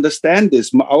cannot understand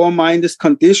this. Our mind is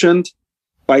conditioned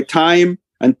by time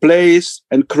and place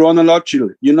and chronological.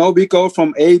 You know, we go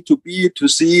from A to B to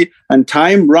C and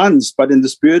time runs. But in the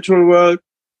spiritual world,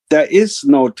 there is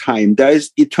no time. There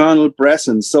is eternal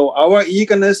presence. So our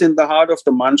eagerness in the heart of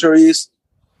the manjaris,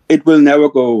 it will never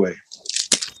go away.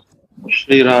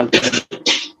 Shri Radha.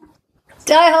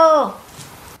 Jai Ho!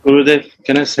 Gurudev,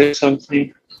 can I say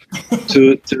something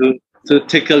to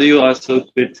tickle you also a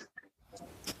bit?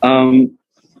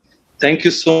 Thank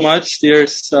you so much.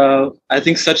 There's, I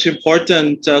think, such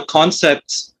important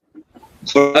concepts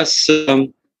for us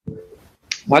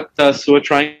bhaktas who are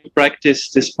trying to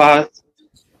practice this path.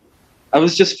 I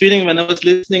was just feeling when I was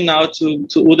listening now to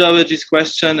Udavaji's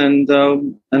question and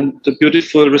the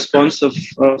beautiful response of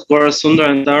Gaura Sundar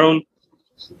and Darun,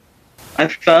 I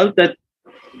felt that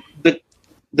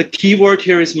the key word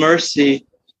here is mercy.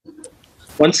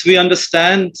 Once we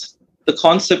understand the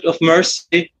concept of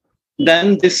mercy,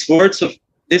 then this words of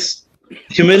this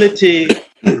humility,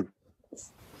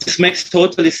 this makes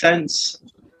totally sense.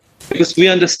 Because we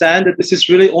understand that this is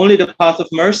really only the path of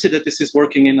mercy that this is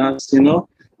working in us, you know.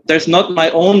 There's not my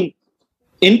own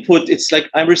input. It's like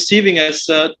I'm receiving, as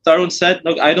Tarun said,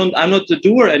 look, I'm not the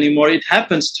doer anymore. It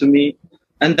happens to me.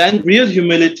 And then real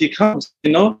humility comes,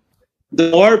 you know. The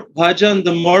more bhajan,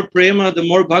 the more prema, the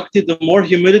more bhakti, the more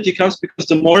humility comes, because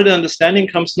the more the understanding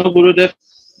comes, no, Gurudev,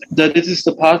 that this is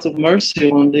the path of mercy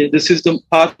only. This is the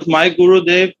path of my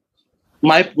Gurudev,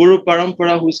 my Guru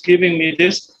Parampara who's giving me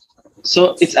this.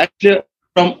 So it's actually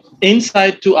from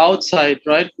inside to outside,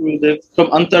 right, Gurudev?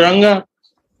 From Antaranga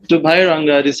to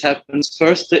Bhairanga, this happens.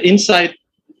 First, the inside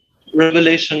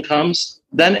revelation comes.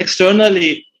 Then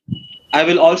externally, I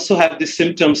will also have the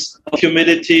symptoms of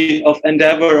humility, of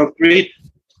endeavor, of greed.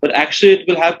 But actually, it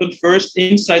will happen first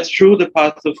inside through the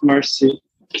path of mercy.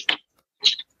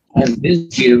 And this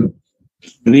gives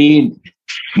greed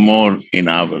more in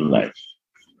our life.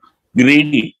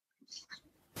 Greedy.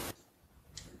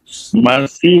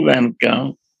 Mercy when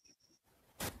comes,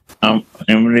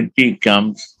 humility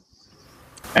comes,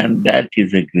 and that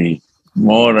is a greed.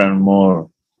 More and more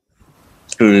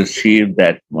to receive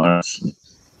that mercy.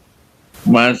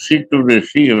 Mercy to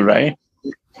receive, right?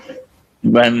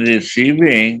 When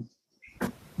receiving,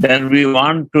 then we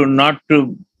want to not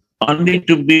to only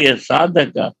to be a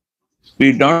sadhaka.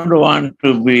 We don't want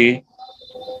to be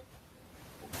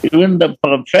even the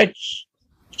perfect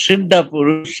Siddha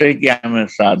Purush say I am a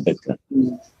sadhaka.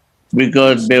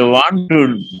 because they want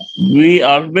to be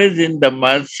always in the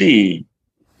mercy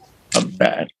of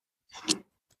that.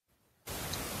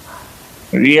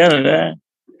 Real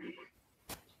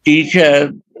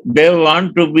teacher, they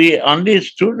want to be only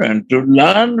student, to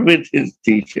learn with his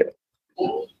teacher.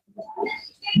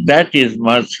 That is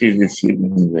mercy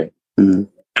receiving way.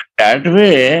 That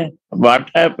way, what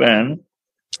happens?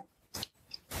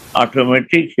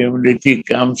 Automatic humility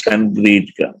comes and greed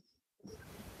comes.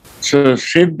 So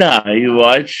Siddha, you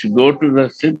watch, go to the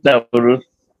Siddha Purush,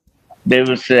 they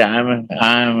will say, I'm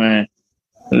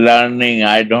learning,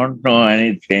 I don't know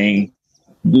anything.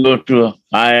 Go to a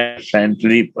higher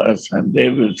saintly person, they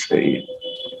will say.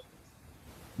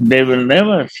 They will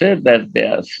never say that they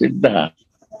are Siddha.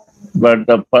 But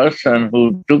the person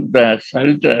who took the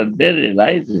shelter, they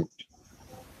realize it.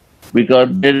 Because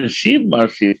they receive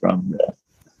mercy from them.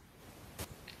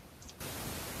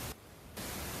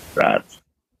 Radha.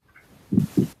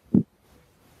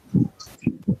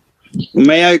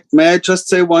 May I just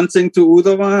say one thing to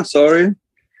Uddhava? Sorry.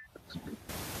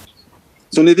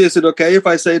 Suniti, is it okay if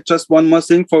I say just one more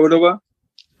thing for Uddhava?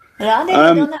 Radha, you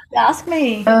don't have to ask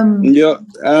me.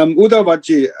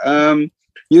 Uddhavaji,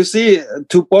 you see,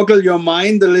 to boggle your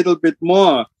mind a little bit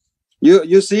more,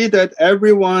 you see that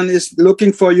everyone is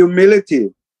looking for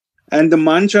humility. And the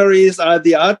manjaris are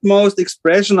the utmost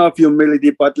expression of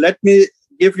humility. But let me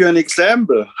give you an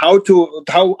example how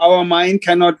our mind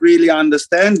cannot really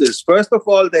understand this. First of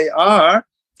all, they are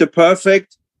the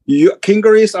perfect,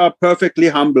 Kingaris are perfectly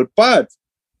humble, but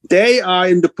they are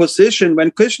in the position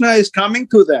when Krishna is coming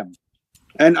to them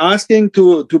and asking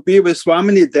to be with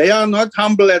Swamini, they are not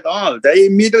humble at all. They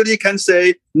immediately can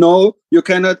say, no, you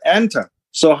cannot enter.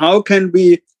 So how can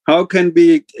we, to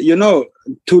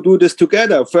do this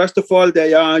together? First of all,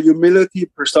 they are humility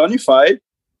personified.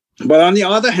 But on the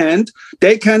other hand,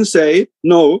 they can say,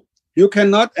 no, you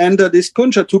cannot enter this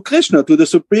kunja to Krishna, to the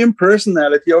Supreme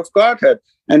Personality of Godhead.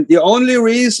 And the only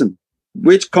reason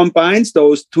which combines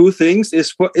those two things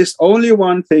is only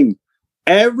one thing.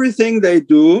 Everything they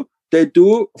do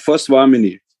for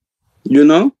Swamini.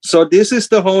 So this is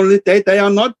the only, they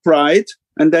are not pride,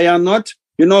 and they are not,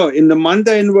 in the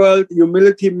mundane world,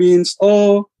 humility means,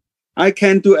 oh, I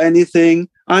can't do anything.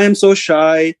 I am so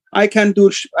shy. I can't do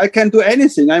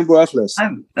anything. I'm worthless.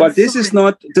 But this is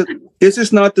not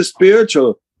the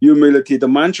spiritual humility. The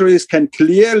manjaris can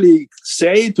clearly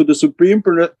say to the Supreme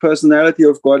Personality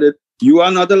of Godhead, you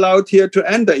are not allowed here to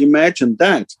enter. Imagine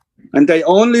that. And they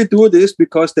only do this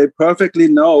because they perfectly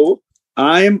know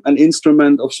I'm an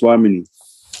instrument of Swamini.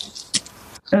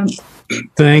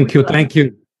 Thank you.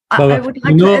 I would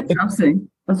like to add something.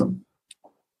 Also,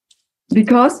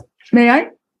 because, may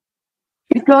I?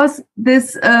 Because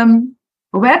this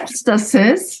Webster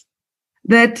says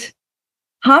that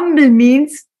humble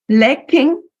means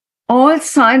lacking all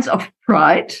signs of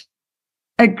pride,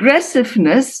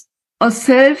 aggressiveness, or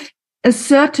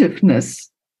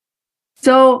self-assertiveness.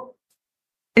 So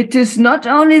it is not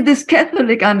only this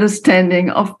Catholic understanding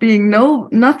of being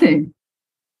nothing.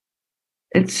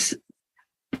 It's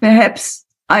perhaps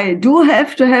I do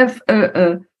have to have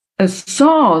a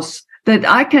source that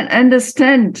I can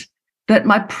understand that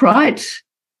my pride,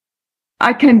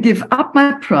 I can give up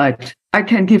my pride. I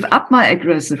can give up my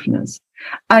aggressiveness.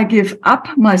 I give up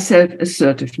my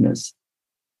self-assertiveness.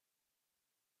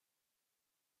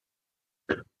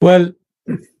 Well,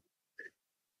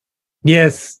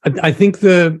 yes, I think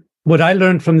what I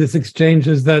learned from this exchange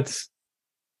is that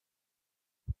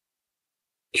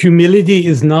humility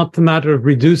is not a matter of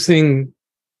reducing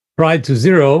pride to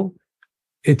zero.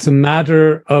 It's a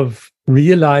matter of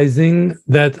realizing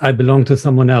that I belong to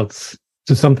someone else,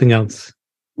 to something else.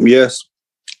 Yes.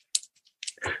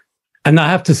 And I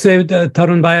have to say,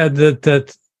 Tarun Bhaiya,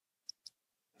 that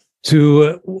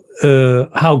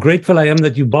how grateful I am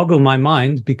that you boggle my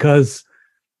mind, because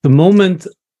the moment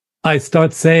I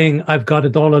start saying I've got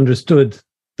it all understood,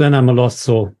 then I'm a lost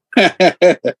soul.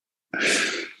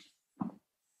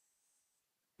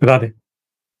 Radhe.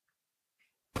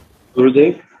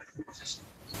 Gurudev?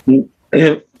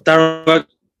 Tarun,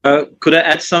 could I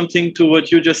add something to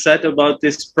what you just said about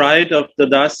this pride of the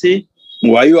Dasi?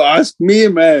 Why you ask me,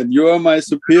 man? You are my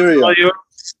superior.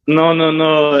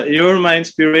 No. You're my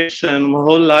inspiration, my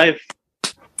whole life.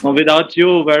 Without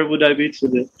you, where would I be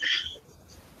today?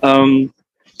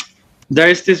 There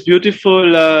is this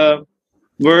beautiful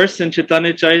verse in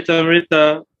Chaitanya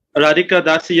Charitamrita, Radhika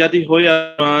Dasi Yadi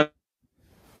Hoya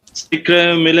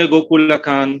Sikre Mile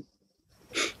Gokulakan.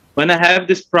 When I have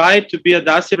this pride to be a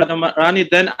Dasi Radharani,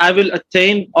 then I will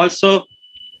attain also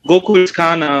Gokul's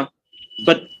Kana.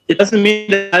 But it doesn't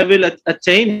mean that I will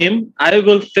attain him. I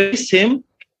will face him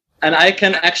And I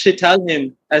can actually tell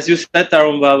him, as you said,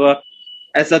 Tarun Baba,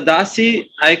 as a Dasi,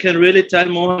 I can really tell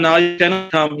Mohan, now you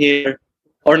cannot come here.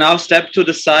 Or now step to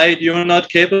the side, you're not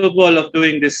capable of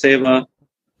doing this seva.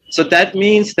 So that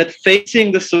means that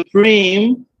facing the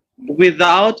Supreme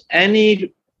without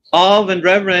any awe and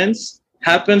reverence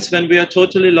happens when we are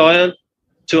totally loyal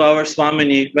to our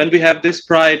Swamini, when we have this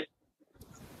pride.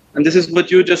 And this is what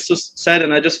you just said,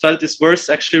 and I just felt this verse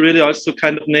actually really also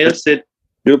kind of nails it.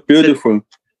 You're beautiful.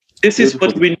 This is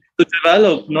what we need to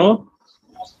develop, no?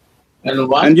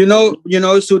 And you know,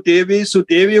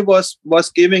 Sudevi was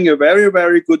giving a very,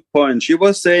 very good point. She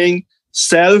was saying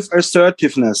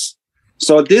self-assertiveness.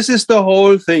 So this is the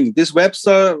whole thing. This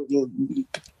Webster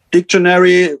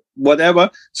dictionary, whatever.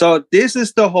 So this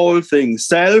is the whole thing.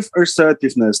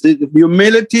 Self-assertiveness. The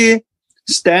humility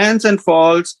stands and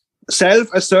falls.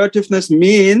 Self-assertiveness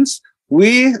means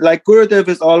we, like Gurudev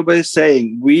is always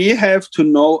saying, we have to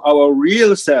know our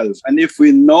real self. And if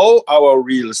we know our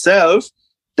real self,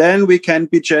 then we can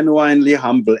be genuinely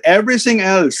humble. Everything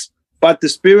else but the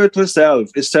spiritual self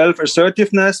is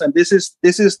self-assertiveness, and this is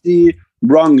the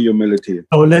wrong humility.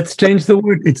 Oh, let's change the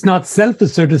word. It's not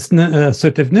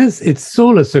self-assertiveness, it's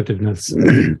soul assertiveness.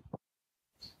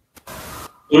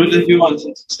 Gurudev, you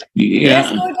wanted to say?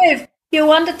 Yes, Gurudev, you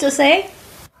wanted to say?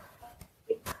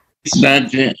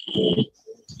 That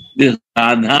this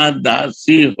Radha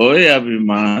Dasi Hoy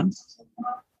Abhiman,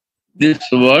 this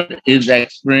word is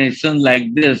explanation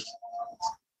like this.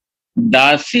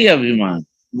 Dasi Abhiman.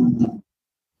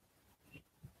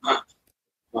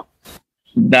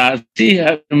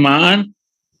 Dasi Abhiman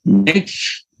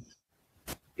makes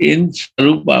in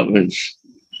Sarupavas.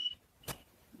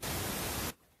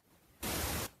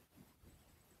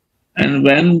 And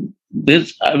when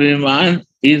this Abhiman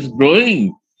is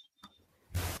growing,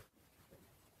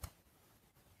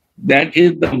 that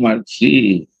is the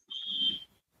mercy.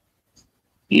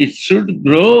 It should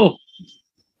grow.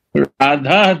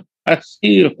 Radha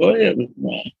Dasi Hoy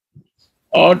Abhiman.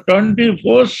 Or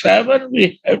 24/7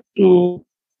 we have to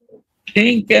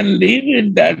think and live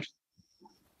in that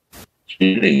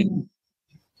feeling.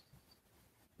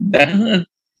 Then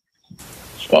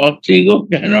false ego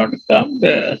cannot come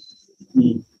there.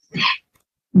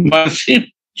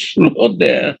 Mercy flow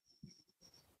there.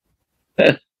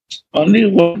 That's only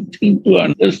one thing to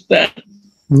understand.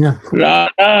 Yeah.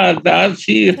 Radha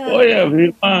Dasi Hoy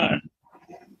Abhiman.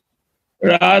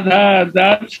 Radha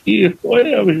Dasi Hoy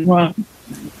Abhiman.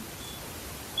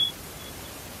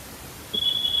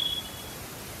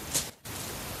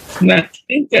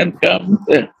 Nothing can come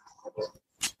there.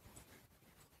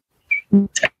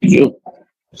 Thank you.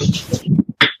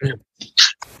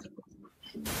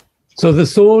 So the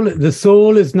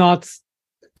soul is not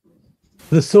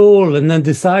the soul and then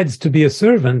decides to be a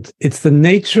servant. It's the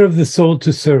nature of the soul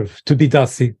to serve, to be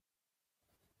dasi.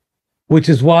 Which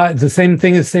is why the same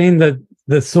thing is saying that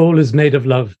the soul is made of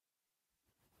love.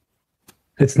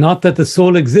 It's not that the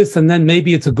soul exists and then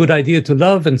maybe it's a good idea to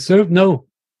love and serve. No,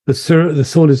 the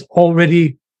soul is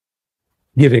already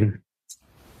giving.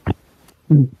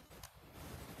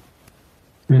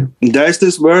 Yeah. There's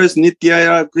this verse,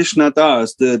 Nityaya Krishna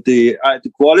Das, the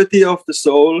quality of the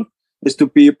soul is to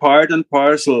be part and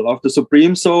parcel of the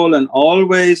Supreme Soul and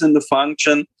always in the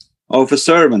function of a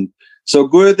servant. So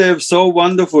Gurudev, so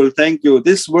wonderful, thank you.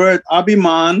 This word,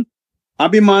 Abhiman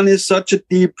is such a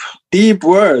deep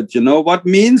word. You know, what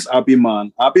means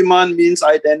Abhiman? Abhiman means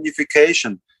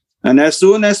identification. And as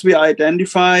soon as we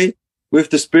identify with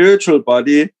the spiritual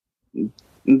body,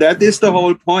 that is the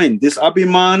whole point. This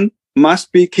Abhiman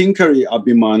must be Kinkari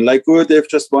Abhiman, like Gurudev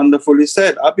just wonderfully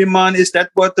said. Abhiman is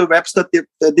that what the Webster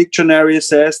dictionary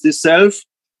says, the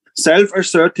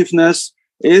self-assertiveness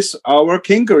is our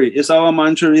Kinkari, is our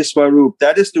Manjari Swarup.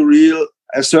 That is the real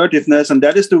assertiveness and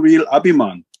that is the real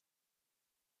Abhiman.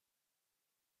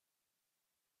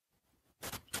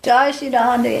 Jai Shri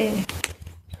Radhe.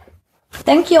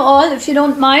 Thank you all. If you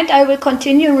don't mind, I will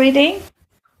continue reading.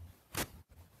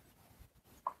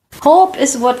 Hope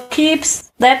is what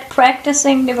keeps that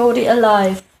practicing devotee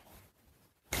alive.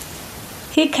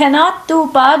 He cannot do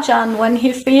bhajan when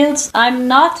he feels I'm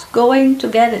not going to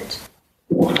get it.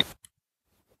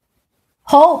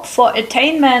 Hope for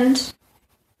attainment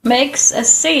makes a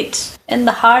seat in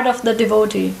the heart of the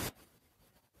devotee.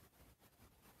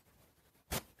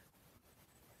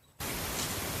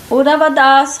 Uddhava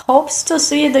Das hopes to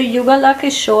see the Yugala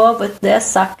Kishore with their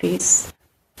Sakhis.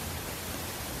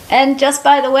 And just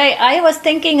by the way, I was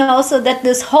thinking also that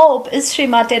this hope is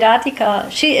Srimati Radhika.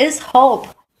 She is hope.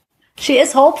 She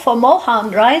is hope for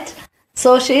Mohan, right?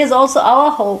 So she is also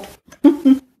our hope.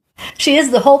 She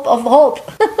is the hope of hope.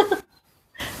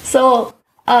 So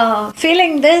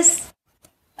feeling this,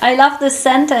 I love this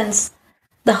sentence.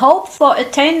 The hope for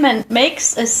attainment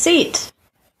makes a seat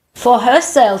for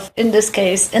herself, in this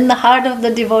case, in the heart of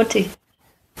the devotee.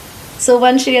 So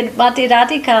when she at Bhakti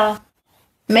Radhika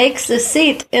makes a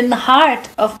seat in the heart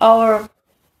of our,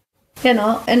 in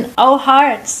our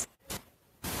hearts,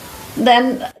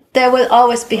 then there will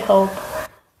always be hope,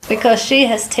 because she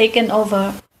has taken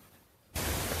over.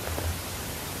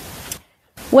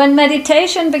 When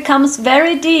meditation becomes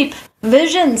very deep,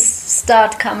 visions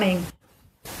start coming.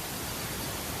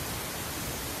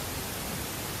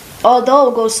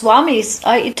 Although Goswamis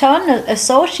are eternal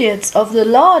associates of the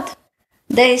Lord,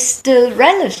 they still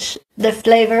relish the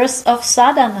flavors of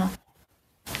sadhana,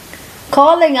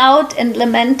 calling out and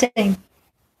lamenting,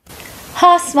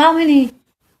 "Ha Swamini,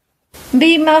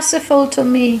 be merciful to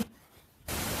me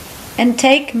and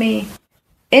take me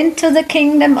into the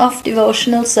kingdom of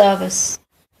devotional service."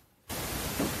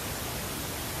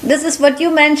 This is what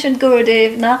you mentioned,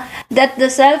 Gurudev, that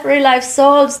the self-realized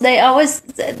souls, they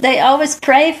always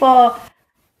pray for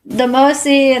the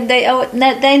mercy, and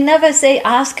they never say,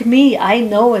 "Ask me, I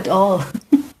know it all."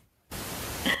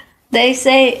 They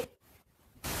say,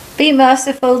 "Be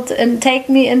merciful and take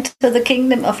me into the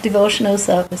kingdom of devotional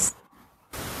service."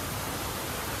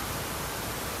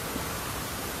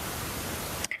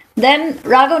 Then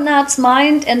Raghunath's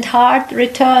mind and heart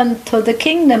return to the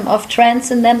kingdom of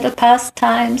transcendental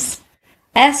pastimes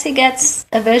as he gets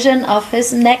a vision of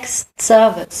his next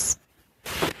service.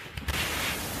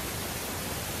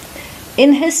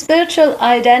 In his spiritual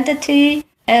identity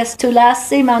as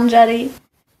Tulasi Manjari,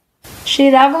 Sri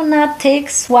Raghunath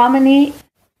takes Swamini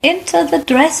into the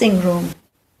dressing room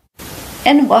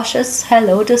and washes her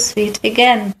lotus feet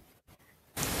again,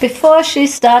 before she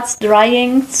starts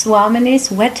drying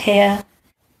Swamini's wet hair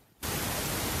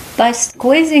by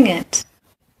squeezing it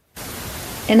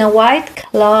in a white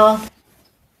cloth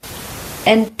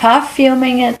and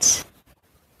perfuming it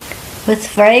with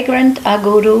fragrant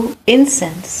aguru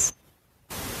incense.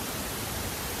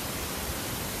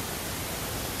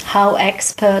 How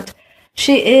expert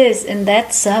she is in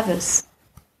that service.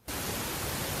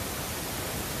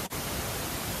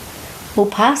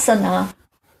 Upasana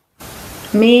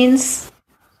means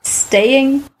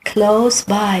staying close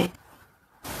by.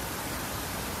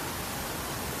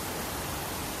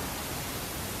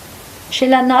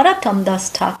 Srila Narottam Das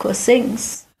Thakur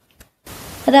sings,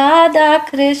 Radha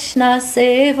Krishna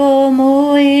Sevo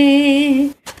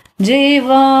Mui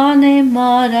Jivane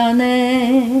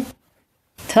Marane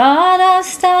Tara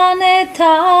Stane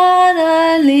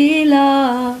Tara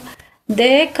Lila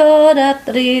Dekho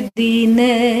Ratri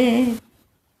Dine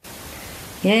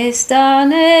Ye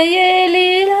Stane Ye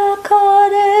Lila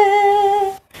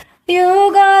Kare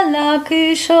Yugala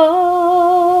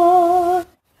Kishore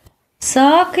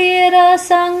Sakira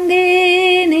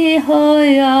Sangini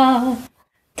Hoya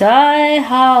Tai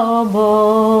Hao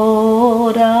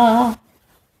Bora.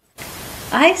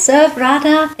 I serve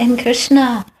Radha and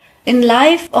Krishna in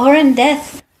life or in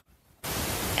death,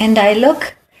 and I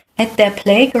look at their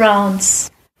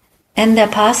playgrounds and their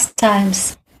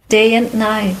pastimes day and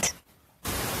night.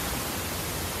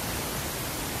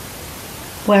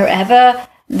 Wherever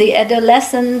the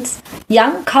adolescent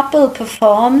young couple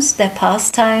performs their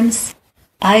pastimes,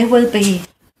 I will be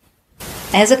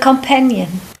as a companion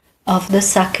of the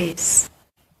Sakhis.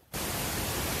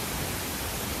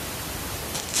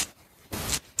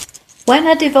 When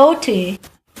a devotee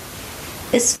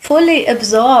is fully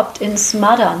absorbed in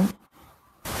smaran,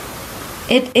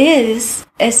 it is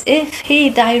as if he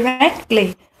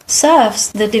directly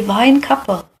serves the divine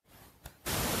couple.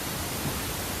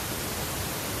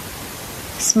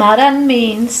 Smaran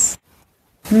means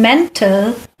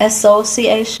mental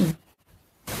association,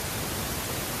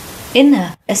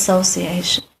 inner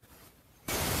association.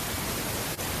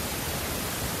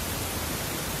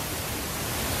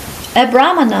 A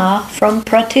Brahmana from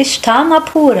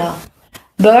Pratishthanapura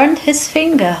burned his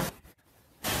finger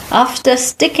after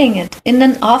sticking it in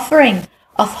an offering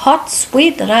of hot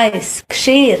sweet rice,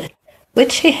 kshir,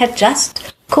 which he had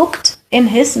just cooked in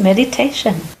his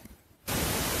meditation.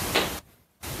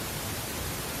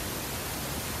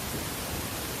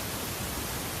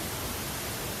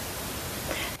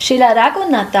 Srila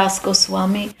Raghunath Das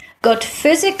Goswami got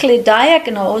physically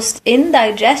diagnosed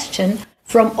indigestion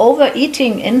from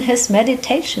overeating in his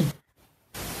meditation.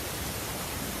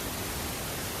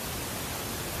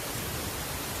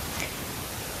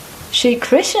 Sri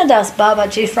Krishnadas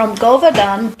Babaji from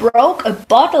Govardhan broke a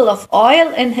bottle of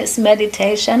oil in his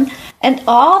meditation, and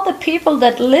all the people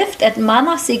that lived at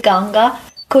Manasi Ganga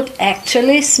could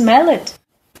actually smell it.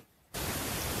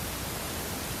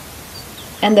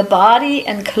 and the body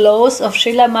and clothes of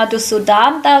Srila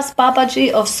Madhusudan Das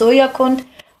Babaji of Soyakund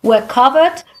were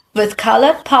covered with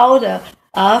colored powder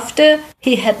after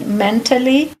he had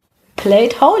mentally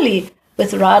played holy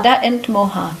with Radha and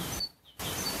Mohan.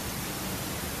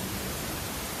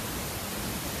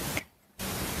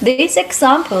 These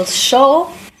examples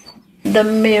show the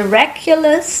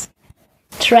miraculous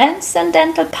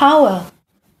transcendental power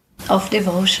of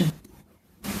devotion.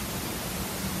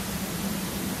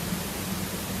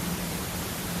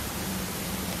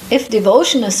 If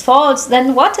devotion is false,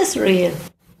 then what is real?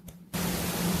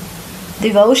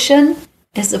 Devotion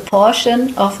is a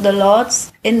portion of the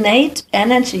Lord's innate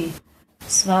energy,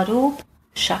 Svarup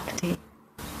Shakti.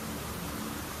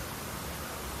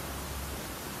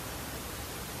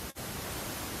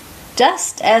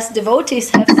 Just as devotees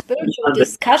have spiritual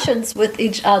discussions with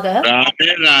each other.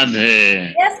 Radhe,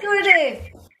 Radhe. Yes, Gurudev.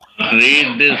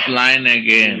 Read this line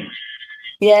again.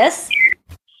 Yes.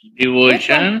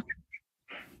 Devotion.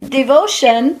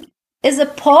 Devotion is a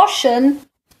portion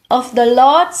of the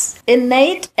Lord's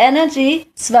innate energy,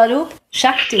 Svarup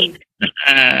Shakti.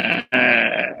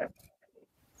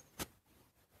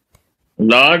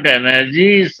 Lord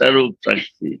energy, Sarup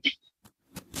Shakti.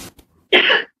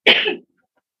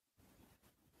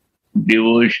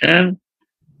 Devotion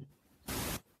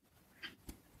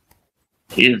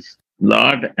is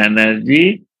Lord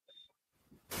energy,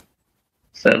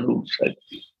 Sarup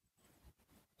Shakti.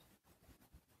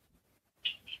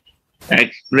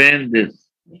 Explain this.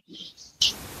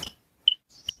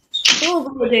 Oh,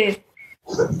 Gurudev.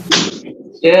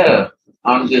 Yeah,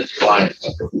 on this point.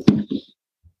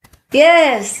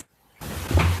 Yes.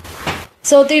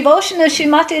 So devotion is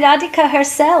Srimati Radhika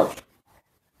herself.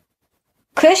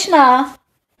 Krishna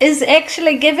is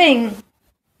actually giving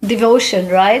devotion,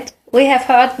 right? We have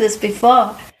heard this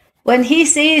before. When he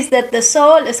sees that the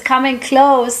soul is coming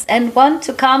close and want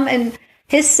to come in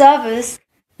his service,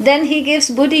 then he gives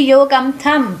buddhi yogam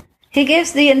tam. He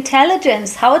gives the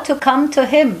intelligence how to come to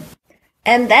him.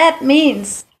 And that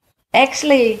means,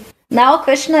 actually, now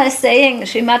Krishna is saying,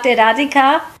 Srimati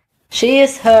Radhika, she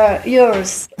is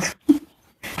yours.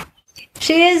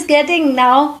 She is getting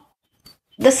now,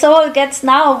 the soul gets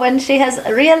now, when she has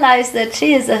realized that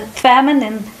she is a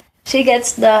feminine, she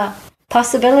gets the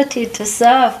possibility to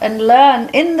serve and learn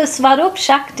in the Svarup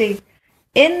Shakti,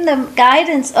 in the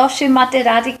guidance of Srimati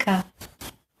Radhika.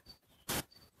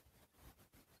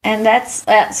 And that's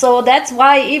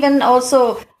why even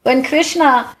also when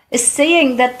Krishna is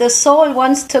saying that the soul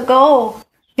wants to go,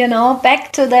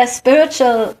 back to their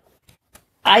spiritual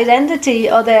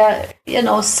identity or their,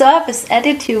 service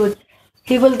attitude,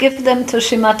 he will give them to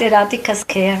Srimati Radhika's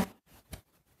care.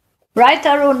 Right,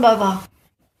 Arun Baba?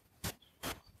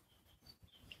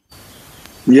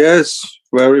 Yes,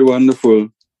 very wonderful.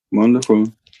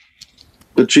 Wonderful.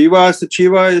 The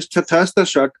Jiva is Tatastha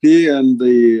Shakti, and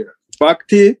the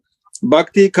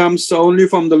Bhakti comes only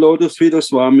from the lotus feet of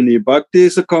Swamini. Bhakti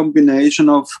is a combination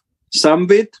of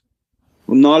Samvit,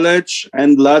 knowledge,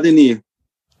 and Ladini,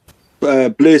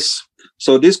 bliss.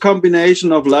 So this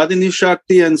combination of Ladini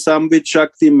Shakti and Samvit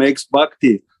Shakti makes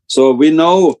Bhakti. So we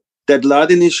know that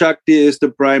Ladini Shakti is the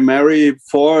primary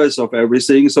force of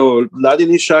everything. So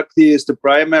Ladini Shakti is the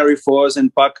primary force in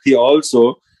Bhakti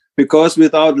also, because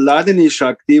without Ladini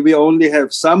Shakti, we only have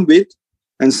Samvit,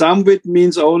 and Samvit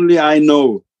means only I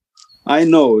know. I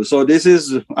know. So this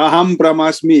is Aham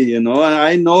Brahmasmi,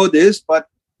 I know this, but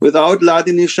without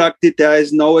Ladini Shakti, there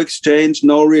is no exchange,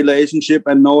 no relationship,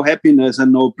 and no happiness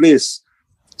and no bliss.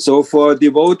 So for a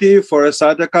devotee, for a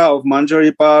sadhaka of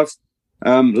Manjari path,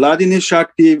 Ladini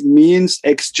Shakti means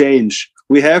exchange.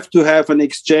 We have to have an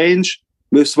exchange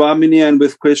with Swamini and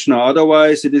with Krishna.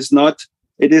 Otherwise, it is not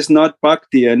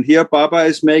Bhakti. And here Baba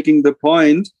is making the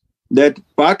point that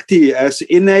Bhakti as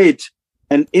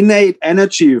an innate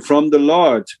energy from the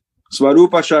Lord,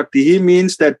 Svarupa Shakti, he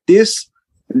means that this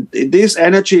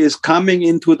energy is coming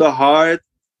into the heart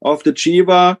of the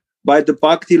Jiva by the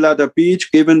Bhakti Lata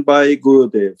Beach given by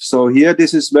Gurudev. So here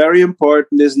this is very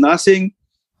important. There's nothing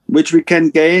which we can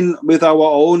gain with our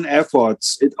own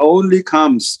efforts. It only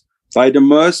comes by the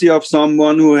mercy of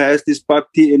someone who has this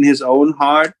Bhakti in his own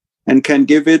heart and can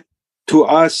give it to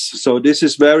us. So this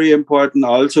is very important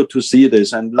also to see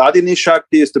this. And Ladini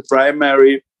Shakti is the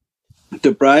primary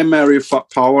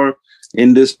power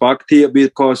in this Bhakti,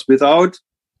 because without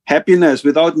happiness,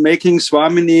 without making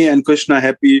Swamini and Krishna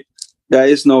happy, there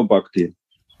is no Bhakti.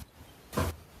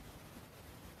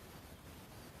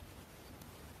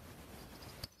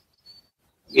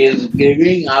 Is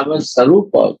giving our Sarup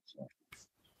also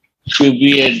to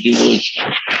be a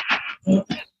devotion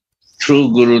through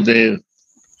Gurudev.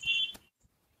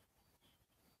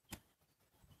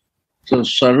 So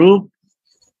Sarup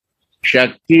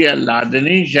Shakti,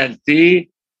 Alladini Shakti,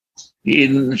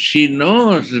 she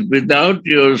knows without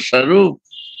your Sarup,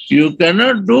 you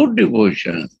cannot do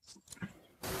devotion.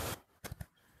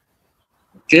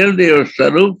 Till your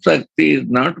Sarup Shakti is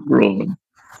not grown,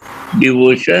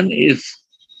 devotion is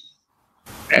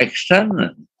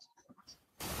external.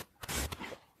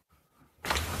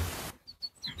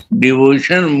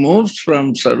 Devotion moves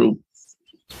from Sarup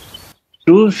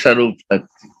to Sarup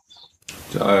Shakti.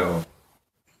 Jaya.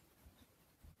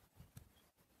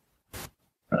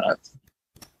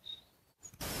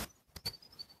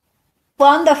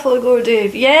 Wonderful,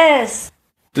 Gurudev. Yes.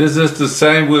 This is the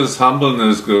same with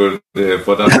humbleness, Gurudev,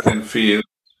 what I can feel.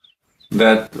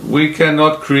 That we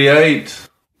cannot create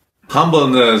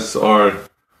humbleness or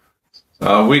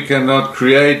we cannot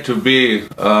create to be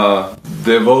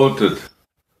devoted.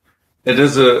 It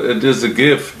is a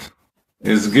gift.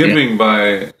 It's giving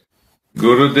by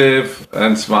Gurudev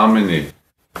and Swamini.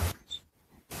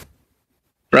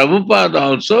 Prabhupada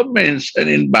also mentioned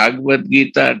in Bhagavad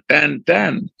Gita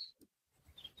 10:10.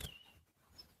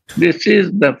 This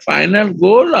is the final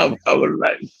goal of our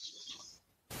life.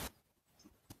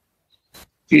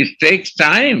 It takes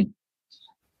time.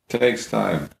 Takes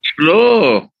time.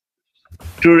 Slow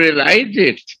to realize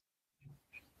it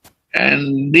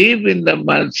and live in the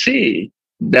mercy.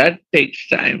 That takes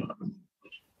time.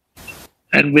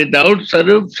 And without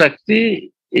Sarup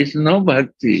Shakti is no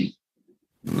bhakti.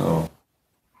 No.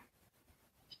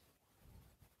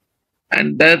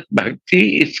 And that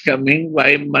bhakti is coming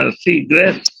by mercy,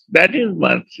 grace. That is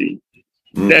mercy.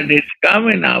 That is come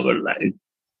in our life.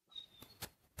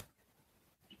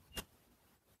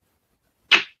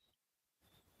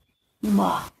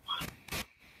 Wow.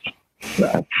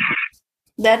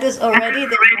 That is already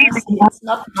the mercy. It's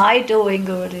not my doing,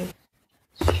 Gurudev.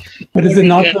 But is it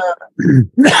not?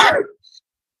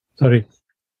 Sorry.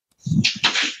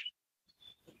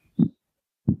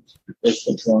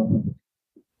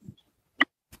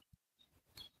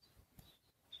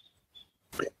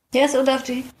 Yes,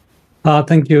 Uddhavji.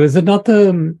 Thank you. Is it not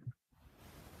the?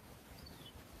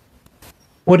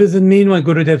 What does it mean when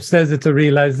Gurudev says it's a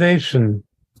realization?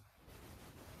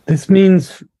 This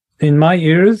means, in my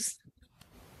ears,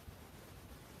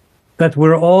 that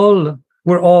all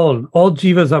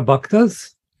jivas are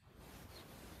bhaktas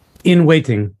in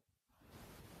waiting.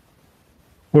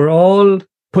 We're all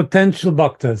potential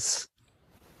bhaktas.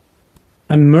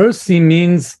 And mercy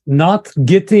means not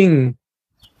getting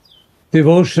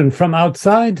devotion from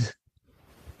outside,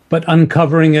 but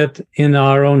uncovering it in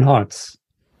our own hearts,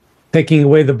 taking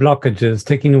away the blockages,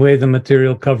 taking away the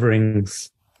material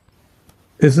coverings.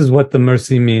 This is what the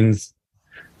mercy means.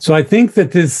 So I think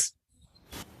that this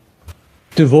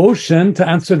devotion, to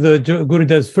answer the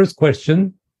Gurudev's first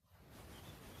question,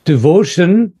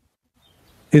 devotion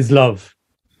is love.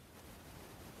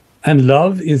 And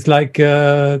love is like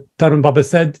Tarun Baba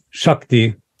said,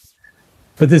 Shakti.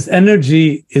 But this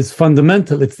energy is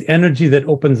fundamental. It's the energy that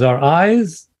opens our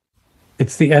eyes.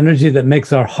 It's the energy that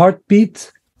makes our heart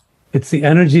beat. It's the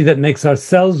energy that makes our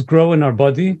cells grow in our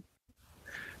body.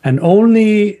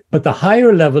 But the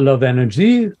higher level of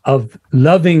energy, of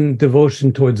loving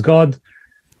devotion towards God,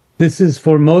 this is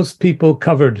for most people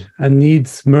covered and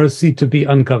needs mercy to be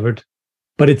uncovered.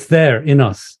 But it's there in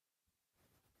us.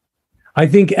 I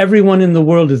think everyone in the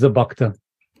world is a bhakta.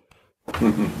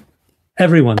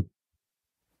 Everyone.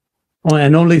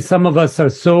 And only some of us are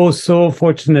so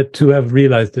fortunate to have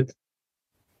realized it.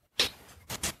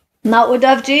 Now,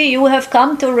 Uddhavji, you have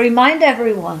come to remind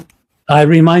everyone. I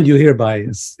remind you hereby.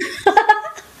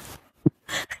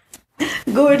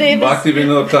 Gurudev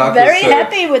is very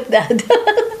happy with that.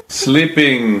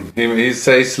 Sleeping, he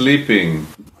say sleeping.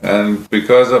 And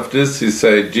because of this, he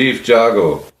say Jeev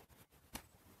Jago.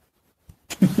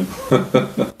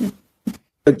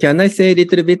 Can I say a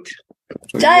little bit?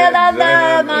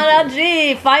 Jayananda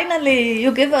Maharaji, finally,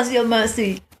 you give us your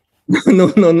mercy.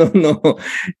 No.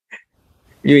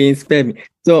 You inspire me.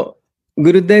 So,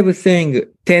 Gurudev saying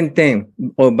 10:10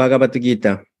 of Bhagavad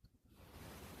Gita.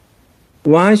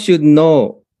 One should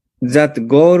know that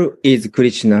goal is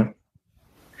Krishna.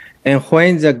 And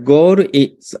when the goal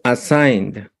is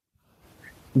assigned,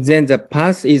 then the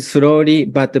path is slowly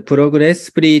but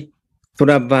progressively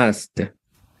traversed.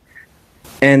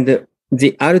 And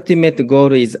the ultimate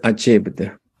goal is achieved.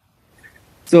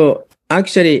 So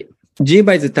actually,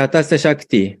 Jiva is Tatastha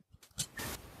Shakti.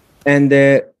 And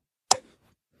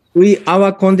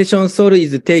our conditioned soul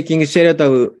is taking shelter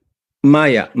of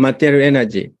Maya, material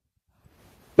energy.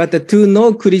 But to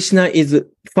know Krishna is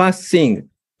first thing.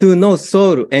 To know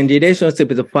soul and relationship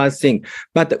is the first thing.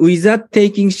 But without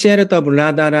taking shelter of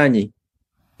Radharani,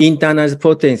 internal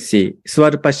potency,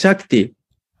 Swarupa Shakti,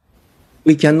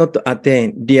 we cannot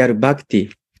attain real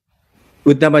bhakti.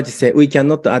 Uddhavaji said, we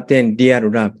cannot attain real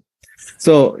love.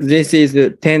 So this is,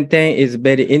 1010 is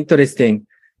very interesting.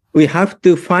 We have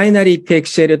to finally take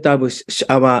shelter of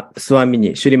our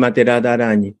Swamini, Srimati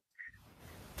Radharani.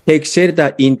 Take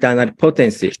shelter internal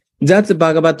potency. That's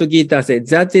Bhagavad Gita says,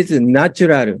 that is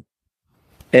natural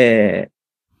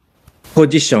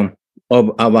position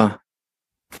of our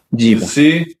You jiva.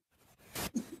 see?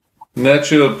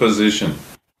 Natural position.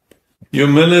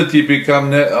 Humility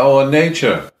become our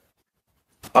nature.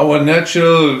 Our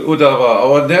natural Uddhava,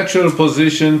 our natural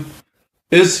position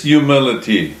is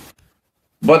humility.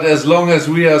 But as long as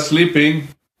we are sleeping,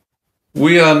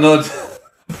 we are not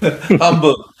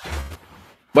humble.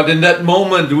 But in that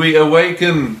moment we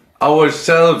awaken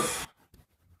ourself,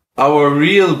 our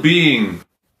real being.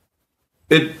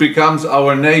 It becomes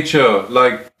our nature,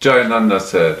 like Jayananda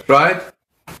said, right?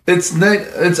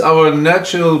 It's our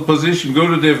natural position.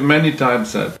 Gurudev many times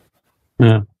said.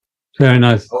 Yeah, very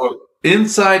nice.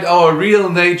 Inside our real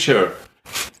nature,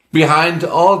 behind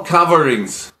all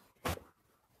coverings,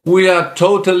 we are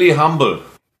totally humble.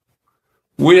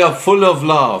 We are full of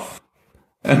love,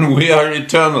 and we are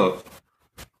eternal.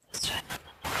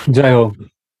 Jayo.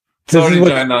 Sorry,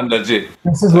 Jayananda ji.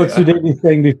 This is what Sudhir was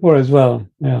saying before as well.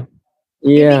 Yeah.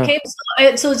 He Yeah. became so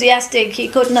enthusiastic, he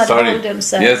could not Sorry. hold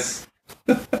himself. Yes.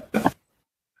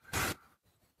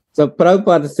 So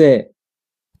Prabhupada said,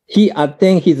 he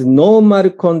attained his normal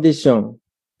condition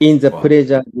in the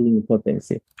pleasure giving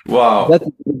potency. Wow. That's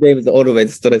what Dave is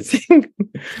always stressing.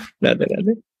 Radha,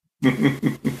 Radha.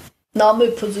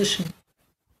 Normal position.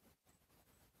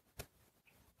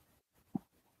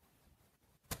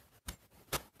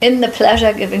 In the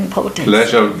pleasure-giving potency.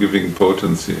 Pleasure-giving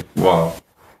potency. Wow.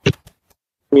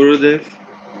 Gurudev,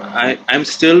 I'm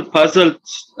still puzzled.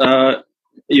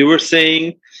 You were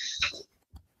saying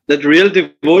that real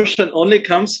devotion only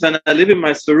comes when I live in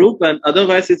my Swarup, and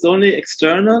otherwise it's only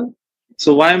external.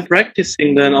 So why I'm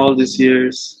practicing then all these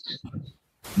years?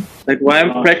 Like why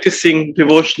I'm practicing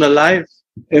devotional life?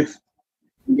 If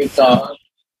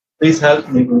please help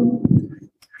me.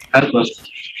 Help us.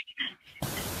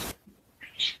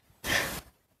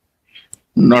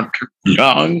 Not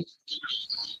long,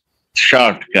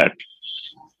 shortcut.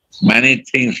 Many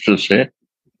things to say.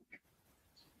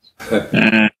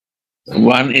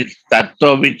 One is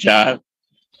tattva vichar,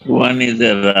 one is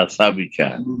a rasa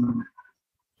vichar.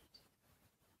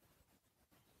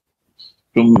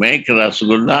 To make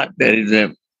rasgulla, there is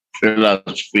a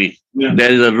philosophy. Yeah.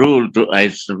 There is a rule to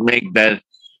make that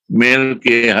milk,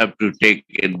 you have to take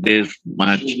this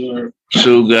much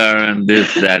sugar and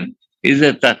this, that. Is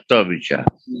a tattva vichar.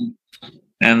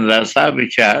 And rasa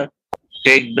vichar,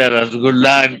 take the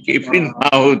rasgulla and keep in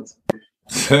mouth.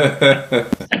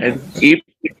 And keep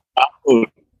it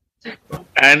out.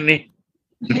 And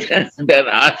then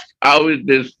ask, how is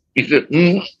this? He said,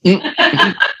 he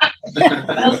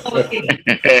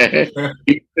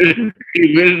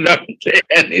will not say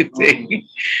anything.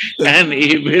 And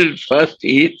he will first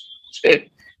eat. Say,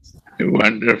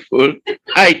 wonderful.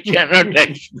 I cannot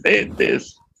explain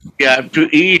this. You have to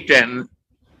eat and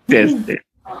taste it.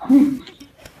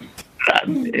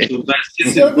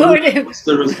 So good. We are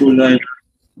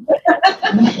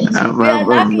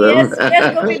lucky, yes,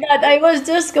 yes, Gopinath. I was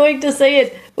just going to say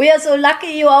it. We are so lucky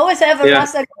you always have a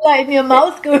rasagulla in your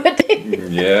mouth,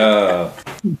 Gurudev. Yeah.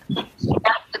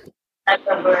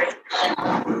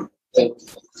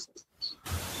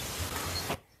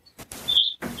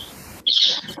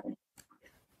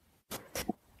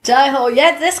 Jai Ho.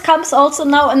 Yeah, this comes also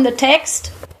now in the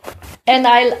text. And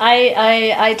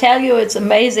I tell you, it's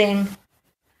amazing.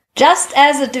 Just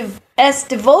as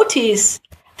devotees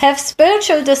have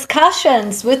spiritual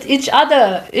discussions with each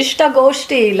other,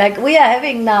 Ishtagoshti, like we are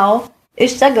having now,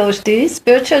 Ishtagoshti,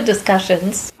 spiritual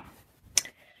discussions.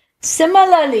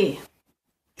 Similarly,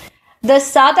 the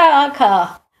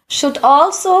sadhaka should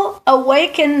also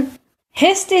awaken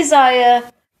his desire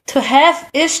to have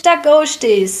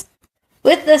Ishtagoshtis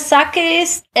with the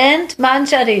Sakis and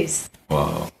Manjaris.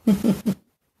 Wow.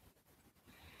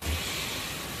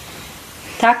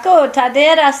 Tako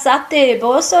tadera sate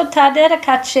boso tadera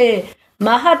kache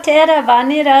mahatera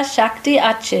vanira shakti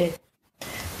ache.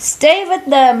 Stay with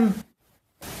them,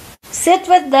 sit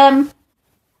with them,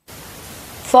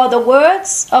 for the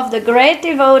words of the great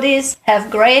devotees have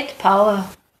great power.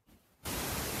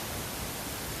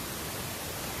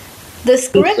 The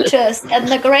scriptures and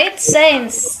the great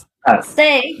saints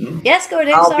say, yes,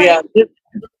 Gurudev, Now sorry. we are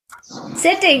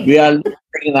Sitting. We are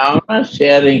listening now, not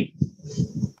sharing.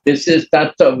 This is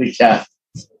tattva vichar.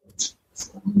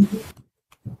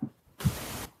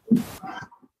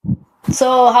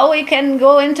 So how we can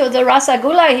go into the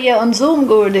Rasagula here on Zoom,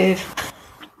 Gurudev?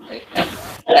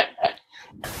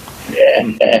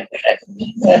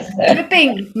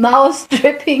 Dripping, mouth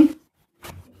dripping.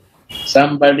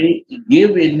 Somebody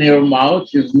give in your mouth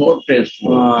is more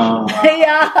tasteful.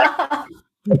 Yeah.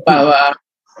 Baba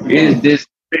is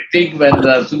distracting when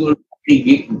Rasagula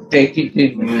take it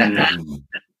in.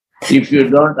 If you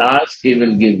don't ask, he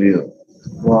will give you.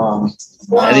 Wow.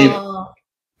 And if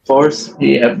Force.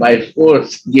 by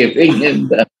force giving him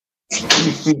the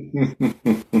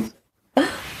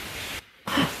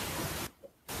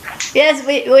Yes,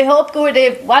 we hope,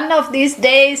 Gurudev, one of these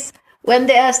days when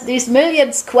there's these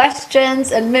millions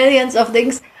questions and millions of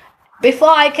things, before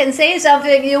I can say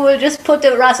something, you will just put the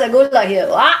Rasagula here.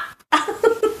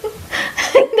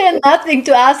 There's nothing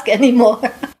to ask anymore.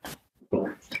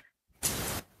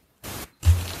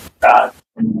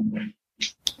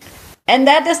 And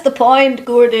that is the point,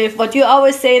 Gurudev, what you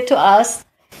always say to us.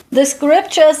 The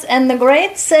scriptures and the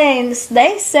great saints,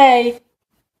 they say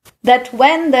that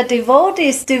when the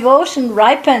devotee's devotion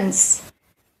ripens,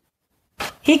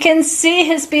 he can see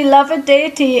his beloved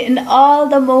deity in all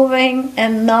the moving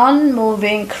and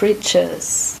non-moving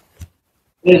creatures.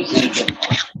 This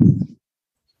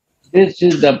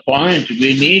is the point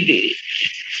we need. It.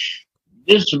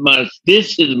 This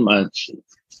is much.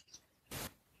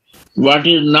 What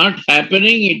is not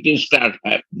happening, it will start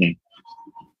happening.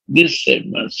 This is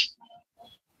much.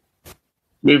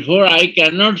 Before I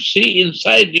cannot see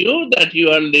inside you that you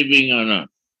are living or not.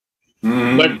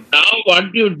 But now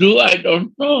what you do, I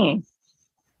don't know.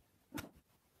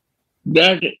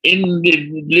 That in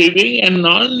the living and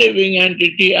non-living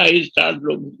entity, I start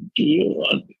looking to you.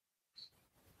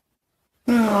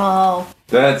 Oh.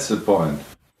 That's the point.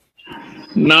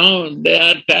 Now they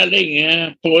are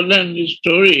telling Poland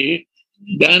story,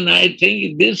 then I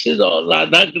think this is all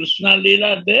Radha Krishna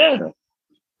Leela there.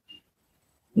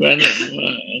 When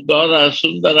Gaura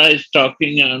Sundara is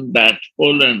talking on that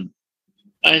Poland,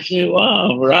 I say,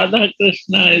 wow, Radha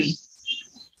Krishna is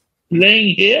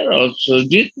playing here also.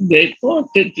 Jit dekho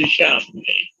tit sham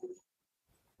mein.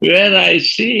 Where I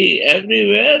see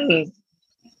everywhere,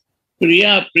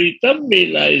 Priya Pritam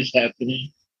Leela is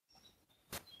happening.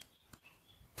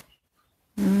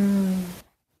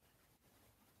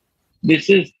 This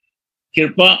is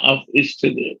Kripa of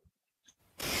Ishtadev.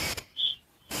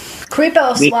 Kripa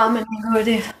of Swami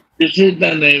Gurudev. This is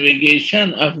the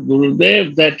navigation of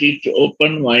Gurudev that it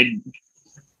opened my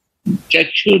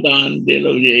Chakshudan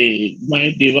Deloje,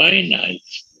 my divine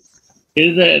eyes.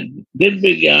 Hridaya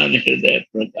Divyagyan Hridaya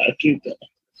Prakashita.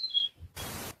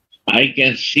 I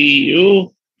can see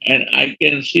you and I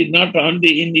can see not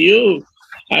only in you,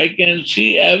 I can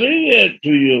see everywhere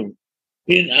to you.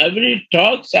 In every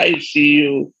talk I see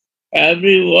you,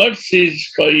 every word is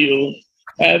for you,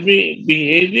 every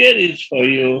behavior is for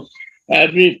you,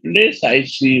 every place I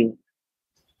see you.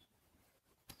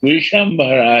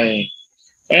 Vishambharai,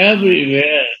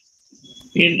 everywhere,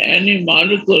 in any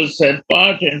molecules and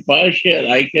part and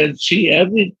partial, I can see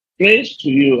every place to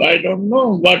you. I don't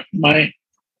know what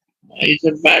is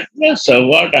a madness or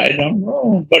what, I don't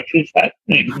know what is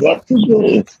happening, what to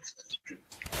do.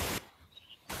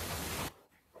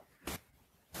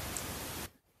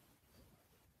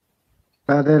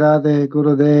 Radhe Radhe,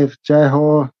 Gurudev, Jai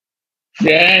Ho.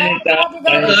 Jai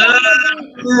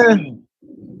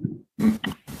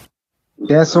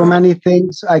There are so many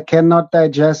things I cannot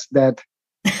digest that.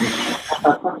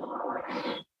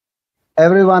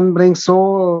 Everyone brings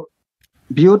so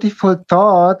beautiful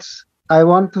thoughts. I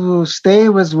want to stay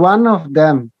with one of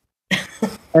them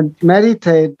and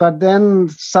meditate, but then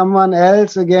someone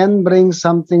else again brings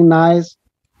something nice.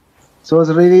 So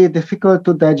it's really difficult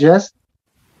to digest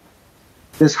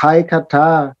this high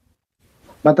katha.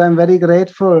 But I'm very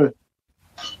grateful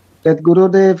that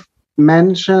Gurudev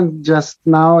mentioned just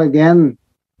now again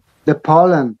the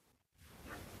pollen.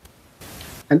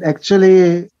 And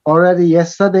actually, already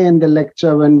yesterday in the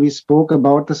lecture when we spoke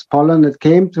about this pollen, it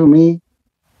came to me.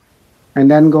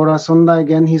 And then Gaurasunda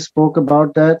again, he spoke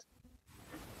about that.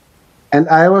 And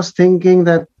I was thinking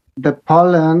that the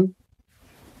pollen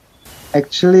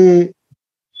actually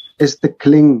is the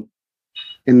cling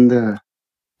in the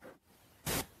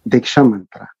Diksha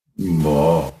mantra.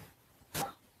 Wow.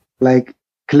 Like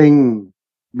cling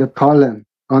the pollen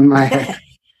on my head.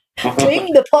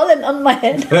 Cling the pollen on my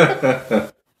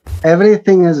head.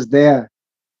 Everything is there.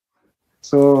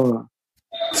 So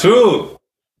true.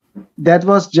 That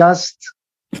was just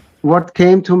what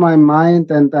came to my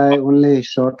mind, and I only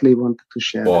shortly wanted to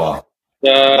share. Wow.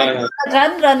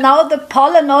 Chandra, now the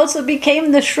pollen also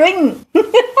became the string.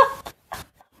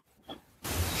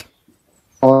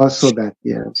 Also that,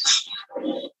 yes.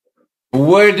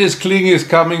 Where this cling is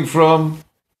coming from?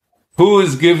 Who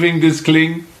is giving this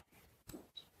cling?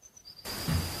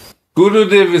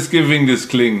 Gurudev is giving this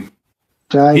cling.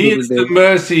 Jai He is the Gurudev.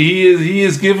 mercy. He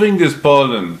is giving this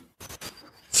pollen.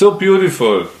 So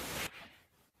beautiful.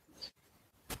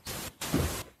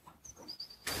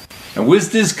 And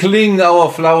with this cling, our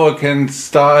flower can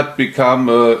start become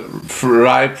a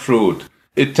ripe fruit.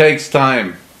 It takes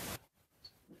time.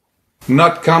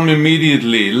 Not come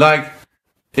immediately. Like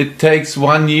it takes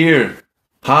 1 year,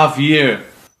 half year,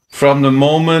 from the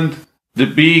moment the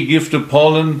bee gives the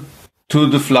pollen to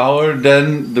the flower,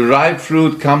 then the ripe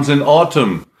fruit comes in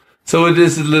autumn. So it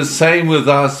is the same with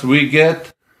us. We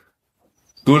get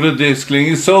Gurudev's cling.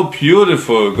 It's so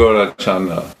beautiful,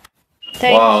 Gaurachanda.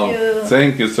 Thank you.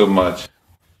 Thank you so much.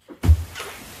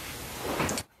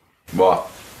 Wow.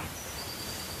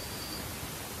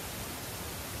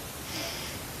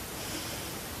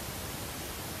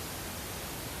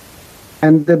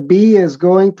 And the bee is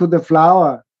going to the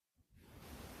flower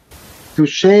to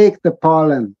shake the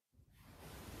pollen.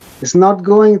 It's not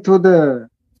going to the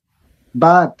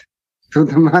bud, to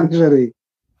the manjari.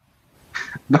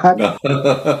 But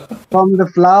from the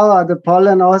flower, the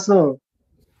pollen also,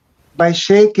 by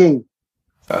shaking,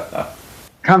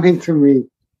 coming to me.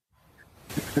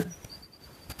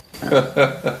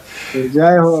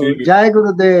 Jai Ho, Jai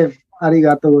Gurudev,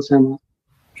 Arigato Goswami.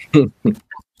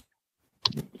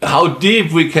 How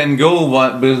deep we can go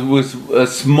with a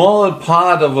small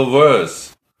part of a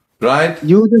verse, right?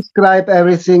 You describe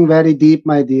everything very deep,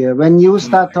 my dear. When you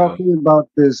start talking about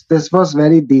this was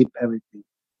very deep, everything.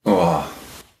 Oh.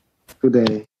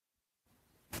 Today.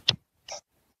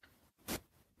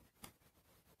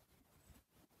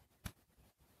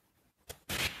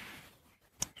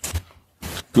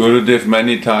 Gurudev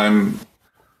many times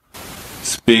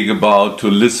speak about to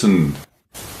listen,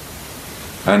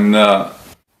 and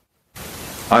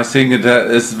I think it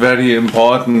is very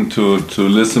important to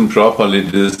listen properly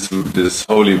this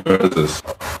holy verses.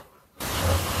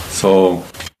 So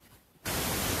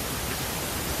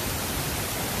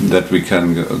that we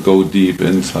can go deep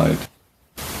inside.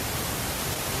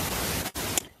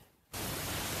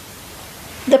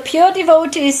 The pure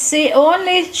devotees see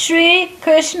only Sri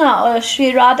Krishna or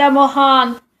Sri Radha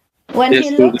Mohan when Yes,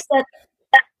 he looks at.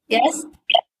 Yes?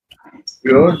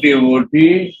 Pure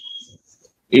devotee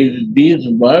is these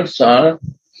words are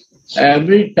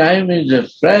every time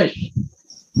is fresh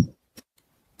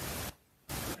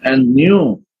and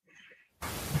new.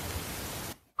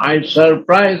 I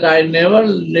surprised, I never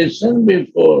listened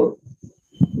before.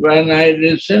 When I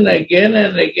listen again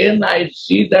and again, I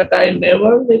see that I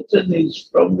never listen. It's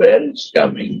from where it's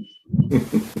coming.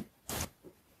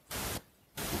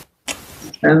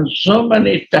 And so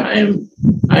many times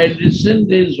I listen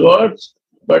these words,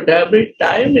 but every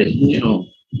time is new.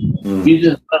 It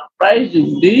is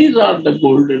surprising. These are the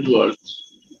golden words.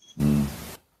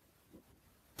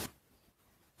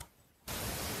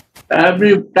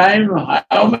 Every time,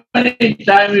 how many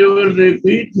times you will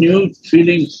repeat, new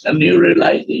feelings and new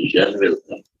realization will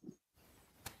come.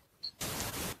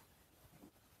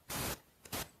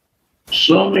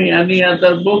 Show me any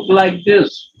other book like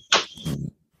this.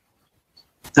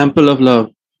 Temple of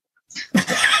Love.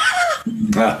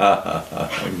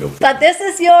 But this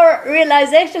is your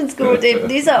realizations, Gurudev.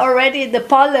 These are already the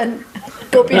pollen.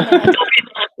 Gopinath.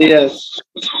 Yes.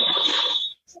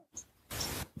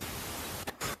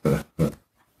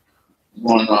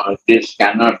 No, this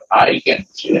cannot, I can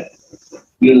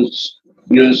use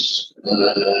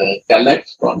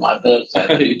collect from others.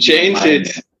 And You change it.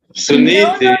 No,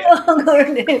 Suniti. no,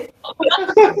 Gurudev.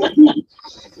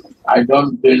 I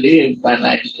don't believe when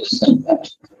I listen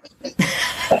that.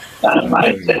 Time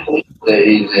I say there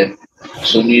is a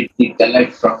Suniti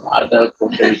collect from other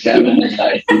quotation and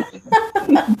I do.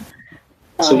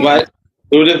 So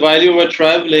while you were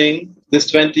traveling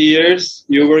this 20 years,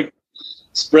 you were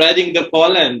spreading the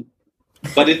pollen,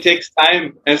 but it takes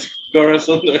time, as Gaura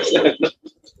Sundar said.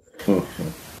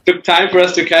 Took time for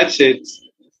us to catch it.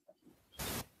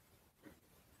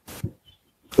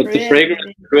 But the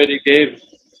fragrance already gave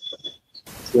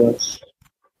to us.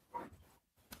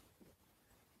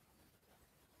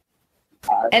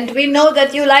 And we know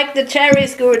that you like the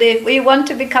cherries, Gurudev. We want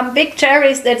to become big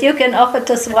cherries that you can offer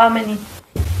to Swamini.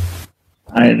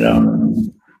 I don't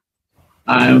know.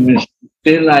 I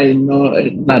know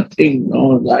nothing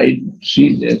knows. I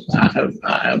see this. I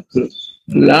have to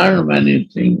learn many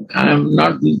things. I am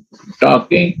not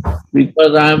talking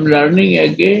because I am learning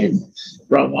again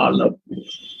from all of you.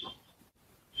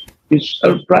 It's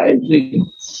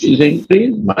surprising. It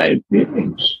increased my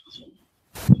feelings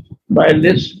by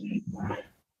listening.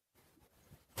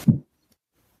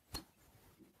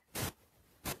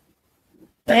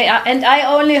 And I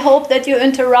only hope that you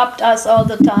interrupt us all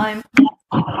the time.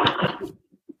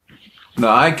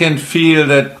 Now I can feel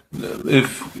that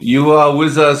if you are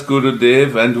with us,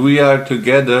 Gurudev, and we are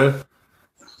together,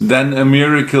 then a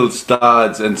miracle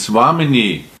starts and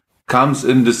Swamini comes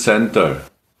in the center.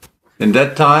 In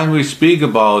that time we speak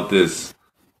about this.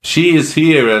 She is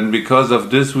here, and because of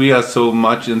this we are so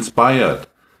much inspired.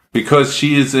 Because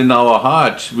she is in our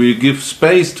heart, we give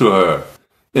space to her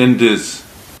in this.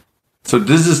 So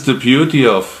this is the beauty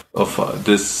of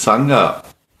this Sangha.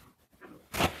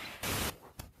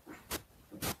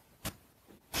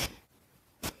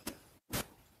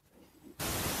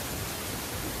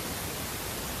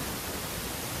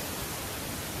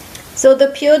 So the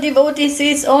pure devotee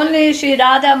sees only Sri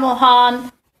Radha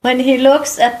Mohan when he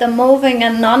looks at the moving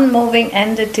and non-moving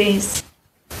entities.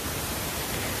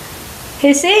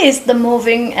 He sees the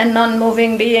moving and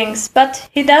non-moving beings, but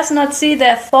he does not see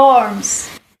their forms.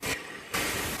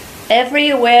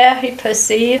 Everywhere he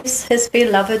perceives his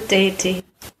beloved deity.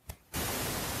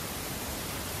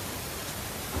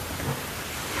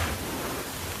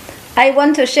 I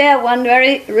want to share one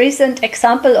very recent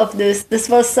example of this. This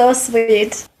was so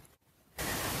sweet.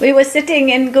 We were sitting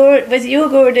with you,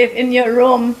 Gurudev, in your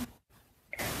room.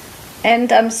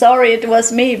 And I'm sorry it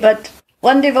was me, but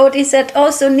one devotee said, "Oh,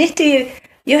 Suniti,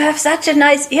 you have such a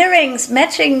nice earrings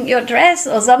matching your dress,"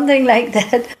 or something like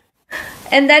that.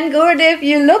 And then, Gurudev,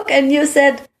 you look and you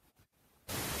said,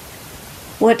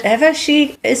 whatever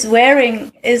she is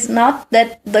wearing is not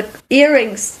that the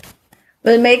earrings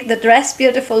will make the dress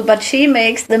beautiful, but she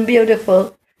makes them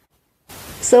beautiful.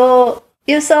 So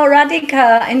you saw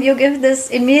Radhika and you give this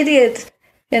immediate,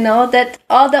 that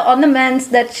all the ornaments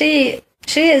that she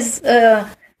is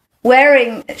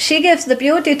wearing, she gives the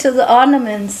beauty to the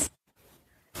ornaments.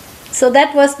 So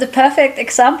that was the perfect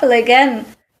example again.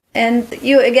 And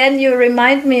you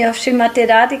remind me of Srimati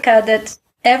Radhika, that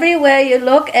everywhere you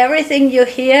look, everything you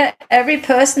hear, every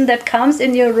person that comes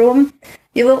in your room,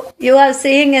 you are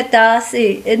seeing a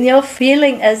Dasi, and you're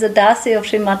feeling as a Dasi of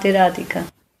Srimati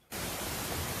Radhika.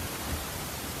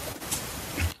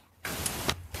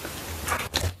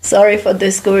 Sorry for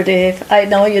this, Gurudev. I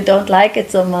know you don't like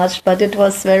it so much, but it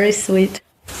was very sweet.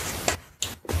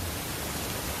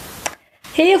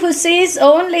 He who sees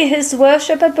only his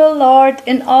worshipable Lord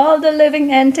in all the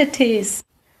living entities,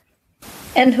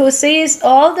 and who sees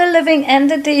all the living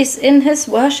entities in his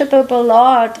worshipable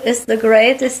Lord, is the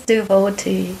greatest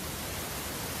devotee.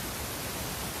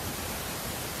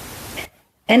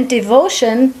 And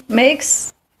devotion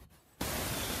makes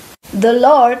the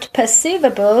Lord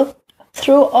perceivable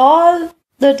through all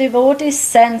the devotee's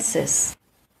senses.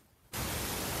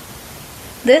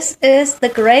 This is the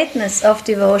greatness of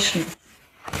devotion.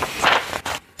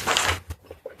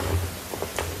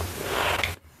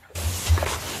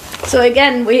 So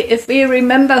again, if we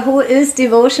remember who is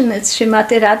devotion, it's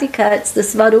Srimati Radhika, it's the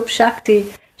Svarup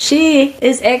Shakti. She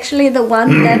is actually the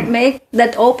one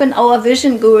that open our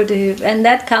vision, Gurudev, and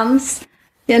that comes,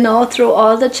 through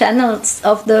all the channels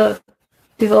of the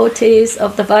devotees,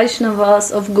 of the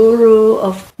Vaishnavas, of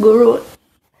Guru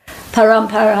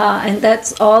Parampara, and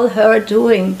that's all her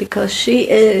doing, because she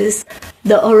is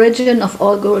the origin of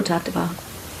all Guru Tattva.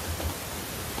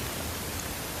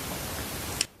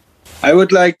 I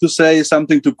would like to say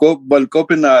something to what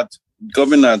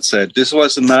Gopinath said. This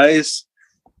was a nice,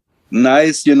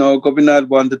 Gopinath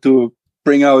wanted to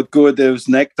bring out Gurudev's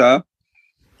nectar.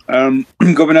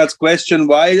 Gopinath's question,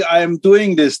 why I am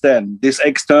doing this then, this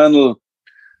external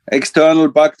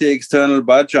bhakti, external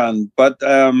bhajan. But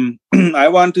I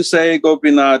want to say,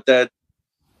 Gopinath, that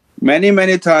many,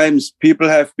 many times people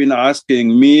have been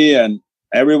asking me and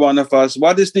every one of us,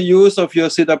 what is the use of your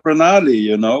Siddha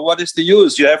Pranali? What is the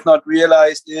use? You have not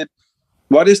realized it.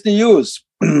 What is the use?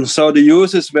 So the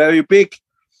use is very big,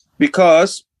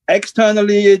 because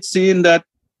externally it's seen that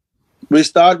we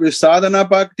start with sadhana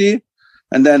bhakti,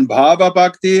 and then bhava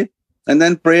bhakti, and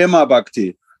then prema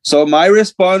bhakti. So my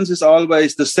response is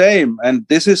always the same. And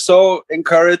this is so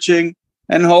encouraging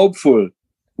and hopeful.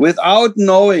 Without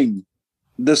knowing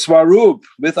the Swarup,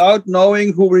 without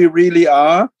knowing who we really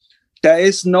are, there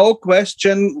is no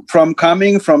question from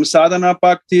coming from sadhana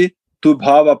bhakti to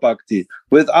bhava bhakti.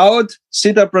 Without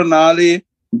Siddha Pranali,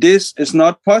 this is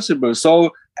not possible.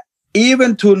 So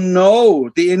even to know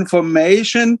the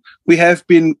information we have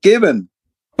been given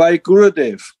by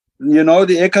Gurudev, the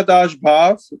Ekadash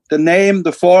Bhav, the name,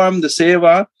 the form, the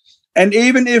seva, and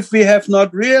even if we have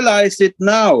not realized it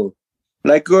now,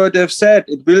 like Gurudev said,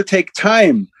 it will take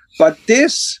time. But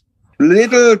this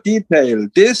little detail,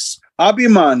 this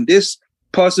abhiman, this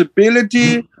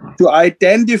possibility to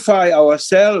identify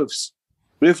ourselves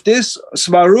with this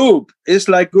Svarup is,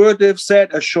 like Gurudev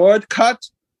said, a shortcut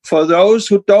for those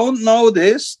who don't know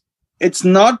this. It's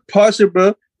not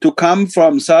possible to come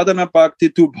from sadhana bhakti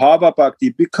to bhava bhakti,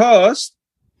 because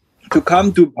to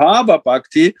come to bhava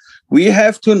bhakti, we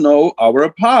have to know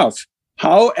our path.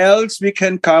 How else we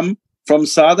can come from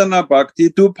sadhana bhakti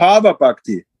to bhava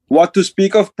bhakti? What to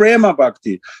speak of prema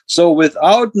bhakti? So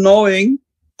without knowing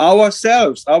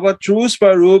ourselves, our true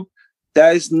Svarup,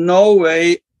 there is no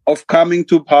way of coming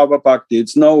to bhava bhakti.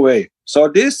 It's no way. So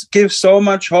this gives so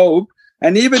much hope.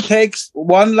 And if it takes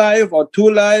 1 life or 2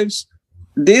 lives,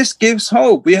 this gives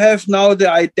hope. We have now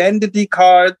the identity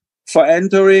card for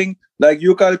entering. Like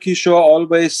Yugal Kishore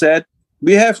always said,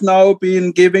 we have now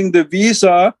been giving the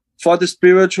visa for the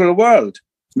spiritual world.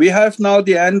 We have now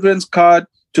the entrance card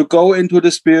to go into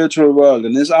the spiritual world.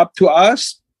 And it's up to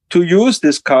us to use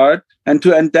this card and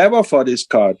to endeavor for this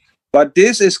card. But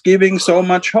this is giving so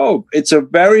much hope. It's a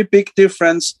very big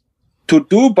difference to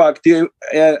do bhakti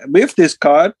with this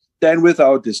card than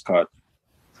without this card.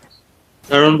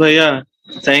 Tarun Bhaiya,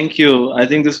 thank you. I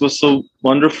think this was so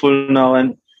wonderful now.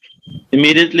 And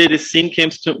immediately this scene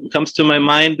comes to my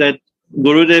mind that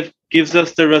Gurudev gives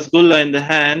us the Rasgulla in the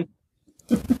hand.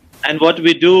 And what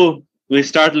we do, we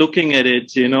start looking at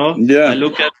it, you know? Yeah. I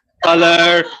look at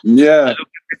color. Yeah. I look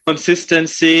at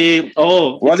consistency.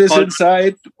 Oh, what is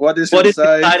inside? What is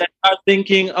inside? I start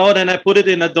thinking, oh, then I put it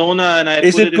in a donut and I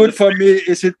is it good for me?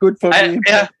 Is it good for me?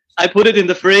 Yeah, I put it in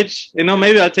the fridge. You know,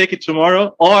 maybe I'll take it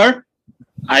tomorrow, or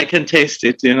I can taste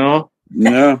it. You know.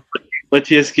 Yeah. What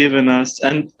he has given us.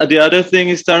 And the other thing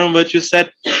is, Tarun, what you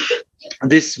said,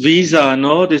 this visa,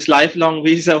 no, this lifelong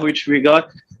visa which we got.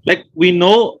 Like we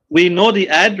know the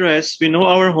address, we know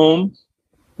our home,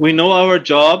 we know our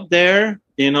job there,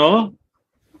 you know,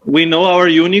 we know our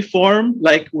uniform.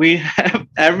 Like we have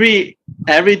every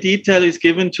detail is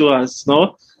given to us.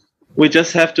 No, we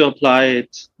just have to apply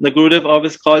it. The Gurudev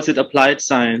always calls it applied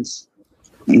science.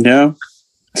 Yeah.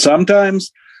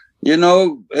 Sometimes, you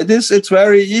know, it's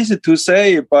very easy to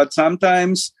say, but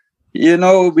sometimes, you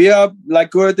know, we are,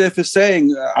 like Gurudev is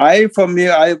saying,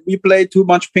 we play too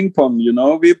much ping pong, you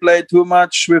know, we play too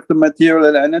much with the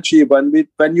material energy.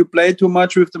 When you play too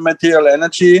much with the material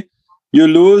energy, you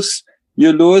lose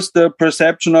the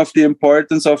perception of the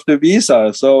importance of the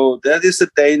visa. So that is the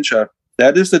danger.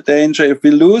 That is the danger. If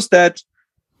we lose that,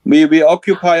 we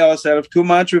occupy ourselves too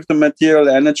much with the material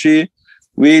energy,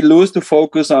 we lose the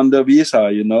focus on the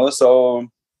visa, you know. So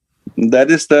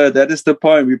that is the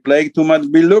point. We play too much.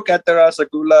 We look at the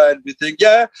Rasagula and we think,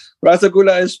 yeah,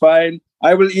 Rasagula is fine.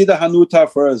 I will eat a Hanuta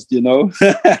first, you know.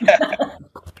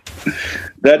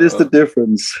 That is the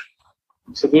difference.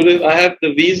 So Gurudev, I have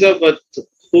the visa, but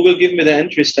who will give me the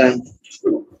entry stamp?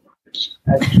 Who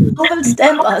will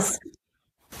stamp us?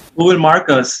 Who will mark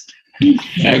us?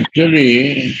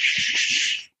 Actually,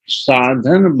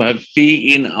 sadhan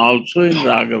bhakti also in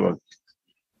raga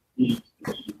bhakti.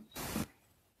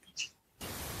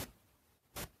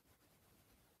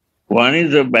 One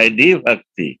is a Vaidhi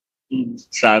bhakti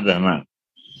sadhana,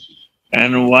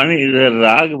 and one is a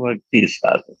rag bhakti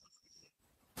sadhana.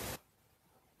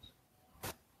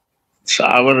 So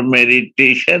our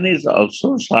meditation is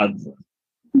also sadhana.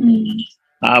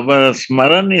 Our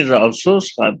smaran is also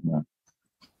sadhana.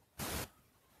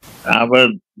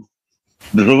 Our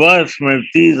dhruva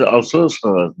smriti is also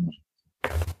sadhana.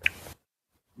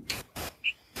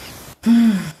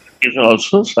 It's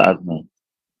also sadhana.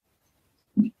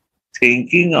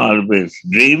 Thinking always,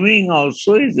 dreaming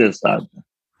also is a sadhana.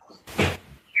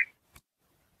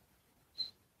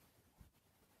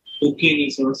 Cooking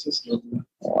is also sadhana.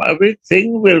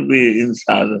 Everything will be in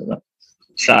sadhana.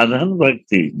 Sadhana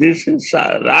bhakti. This is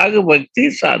raga bhakti,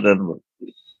 sadhana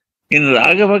bhakti. In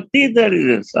raga bhakti, there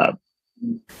is a sadhana.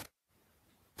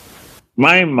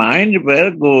 My mind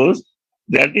where goes,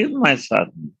 that is my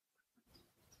sadhana.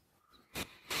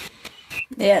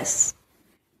 Yes.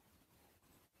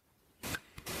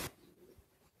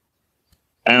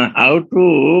 And how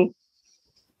to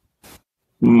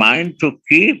mind to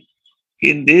keep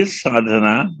in this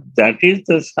sadhana, that is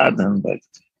the sadhana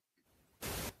bhakti.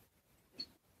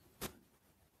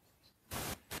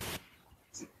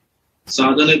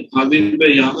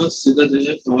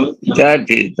 That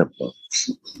is the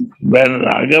purpose. When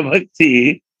raga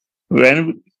bhakti, when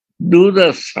we do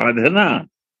the sadhana,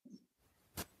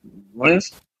 when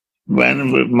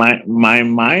my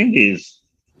mind is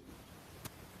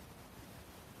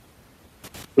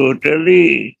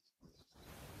totally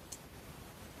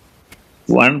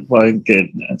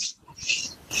one-pointedness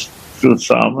to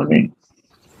summoning.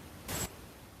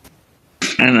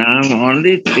 And I'm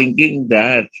only thinking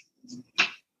that,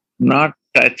 not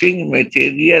touching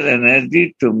material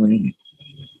energy to me.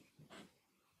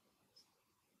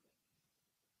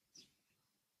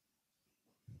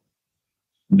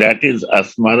 That is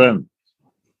asmaran.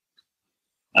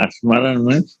 Asmaran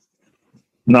means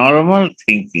normal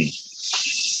thinking.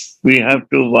 We have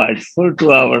to watchful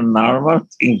to our normal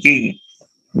thinking,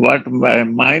 what my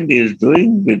mind is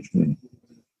doing with me.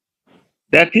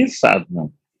 That is sadhana.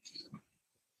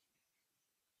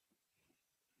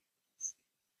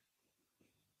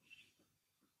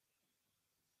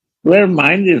 Where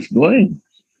mind is going,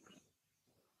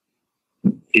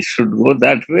 it should go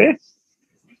that way.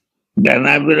 Then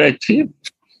I will achieve.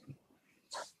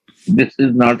 This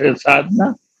is not a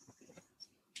sadhana.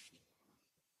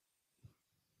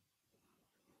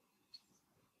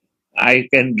 I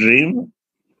can dream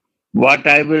what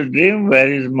I will dream, where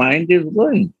his mind is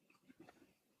going.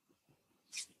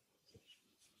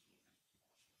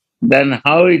 Then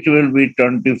how it will be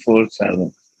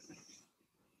 24/7?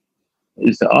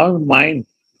 It's all mind.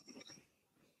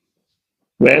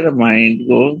 Where the mind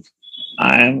goes,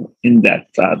 I am in that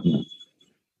sadhana.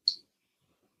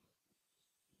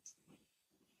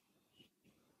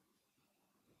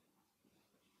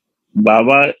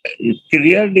 Baba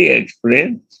clearly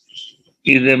explained,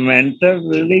 is a mental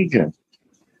religion.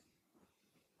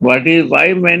 Why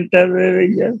mental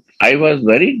religion? I was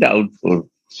very doubtful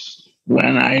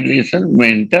when I listened,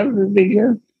 mental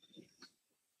religion.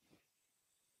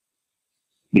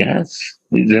 Yes,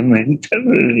 it's a mental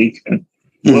religion.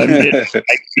 One day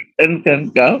Satan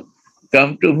can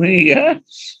come to me,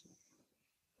 yes.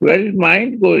 Where is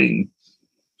mind going?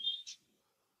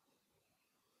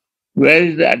 Where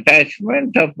is the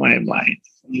attachment of my mind?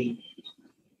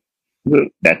 Well,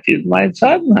 that is my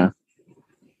sadhana.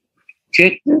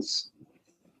 Check this.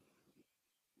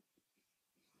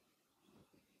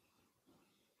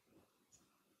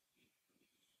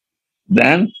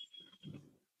 Then,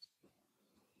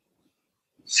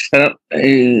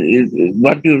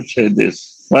 what you say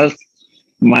this? First,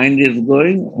 mind is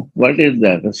going. What is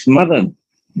that? Smaran.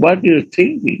 What you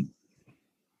thinking?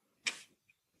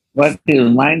 What is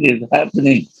mind is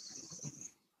happening?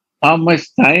 How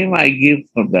much time I give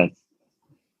for that?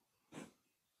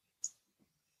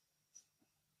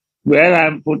 Where I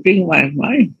am putting my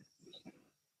mind?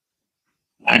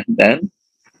 And then,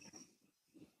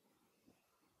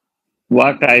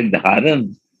 what I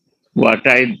dharan, what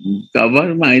I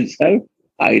cover myself,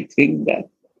 I think that.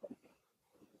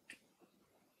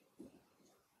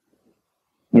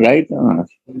 Right or not?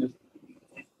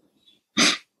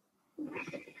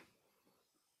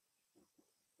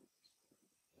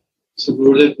 So,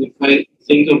 Gurudev, if I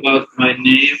think about my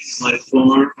name, my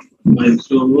form, my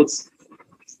clothes,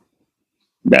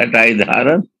 that I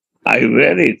dharan, I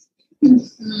wear it.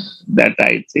 That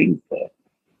I think.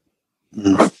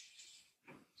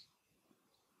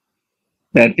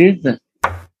 That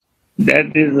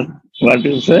is what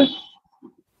you say,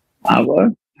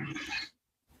 our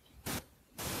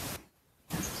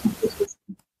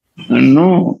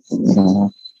no,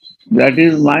 that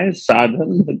is my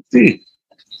sadhana bhakti.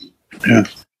 Yeah.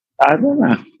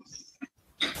 Sadhana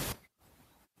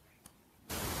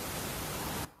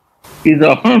is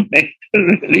all mental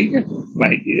religion,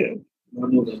 my dear.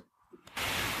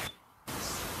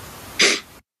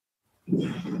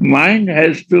 Mind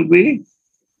has to be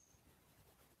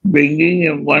bringing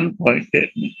in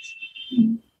one-pointedness.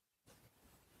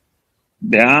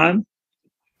 Dhyan,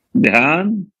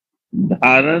 dharan,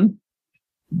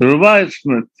 dhruva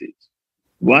smriti,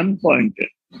 one-pointed.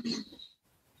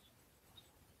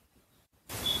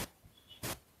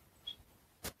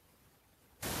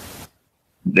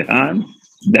 Dhyan,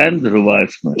 then dhruva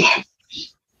smriti.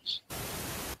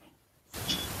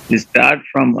 Start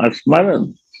from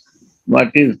asmaran.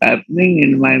 What is happening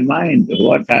in my mind?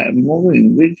 What I am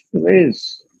moving? Which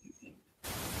place?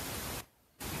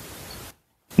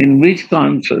 In which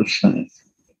consciousness?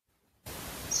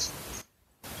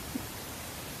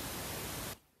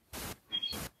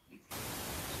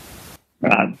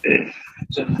 Radhe.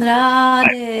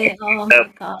 Radhe. Oh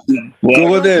my God.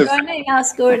 Gurudev, Joining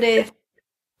us, Gurudev.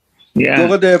 Yeah.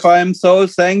 Gurudev, I am so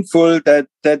thankful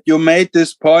that you made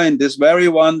this point, this very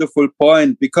wonderful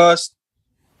point, because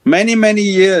many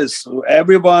years,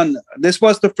 everyone, this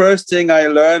was the first thing I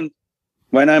learned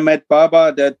when I met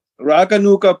Baba, that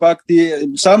Raganuga Bhakti,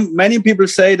 many people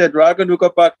say that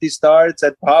Raganuga Bhakti starts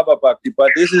at Bhava Bhakti,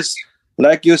 but this is,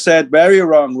 like you said, very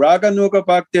wrong. Raganuga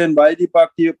Bhakti and Vaidhi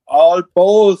Bhakti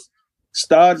both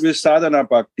start with Sadhana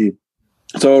Bhakti.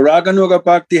 So Raganuga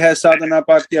Bhakti has Sadhana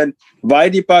Bhakti and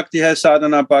Vaidhi Bhakti has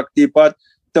Sadhana Bhakti. But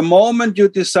the moment you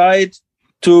decide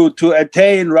to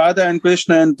attain Radha and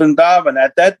Krishna in Vrindavan.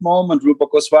 At that moment, Rupa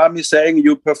Goswami saying,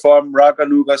 you perform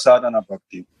Raganuga Sadhana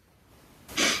Bhakti.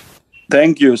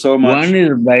 Thank you so much.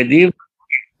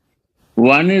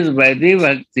 One is Vaidhi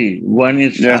Bhakti, one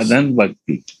is Sadhana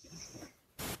Bhakti.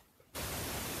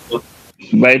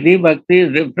 Vaidhi Bhakti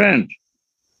is different.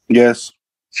 Yes.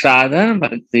 Sadhana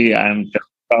Bhakti, I am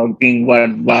talking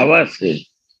what Baba said.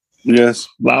 Yes.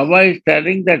 Baba is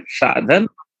telling that Sadhana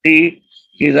Bhakti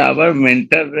is our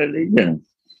mental religion.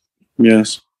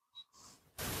 Yes.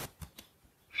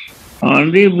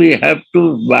 Only we have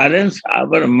to balance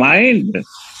our mind.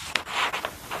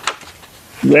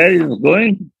 Where is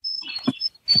going?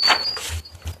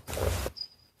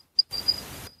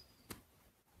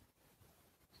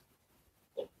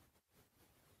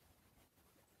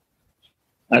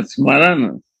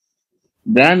 Smaran,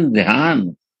 then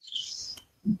dhyan.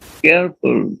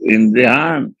 Careful in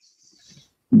dhyan.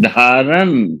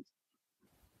 Dharan.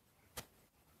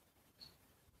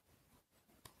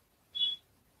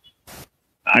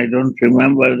 I don't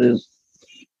remember this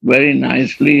very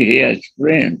nicely he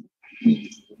explained.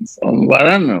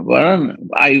 Varan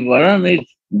is,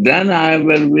 then I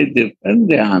will be different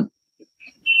dhyan.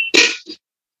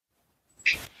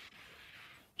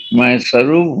 My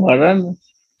Sarup Varan,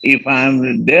 if I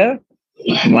am there,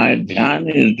 my dhyan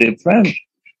is different.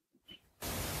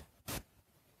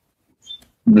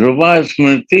 Dhruva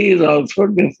Smriti is also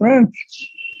different.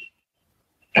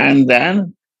 And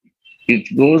then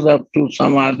it goes up to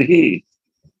Samadhi.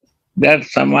 That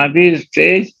Samadhi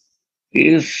stage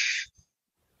is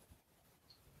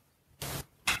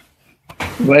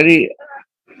very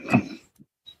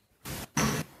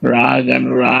rag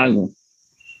and rag.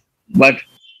 But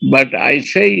I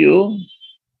say you,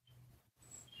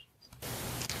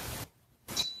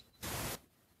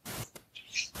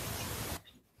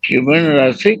 even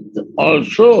Rasik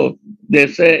also, they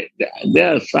say they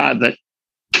are sadhak.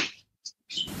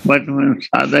 But when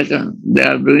sadhaka, they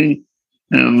are doing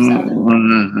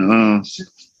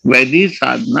Vaidhi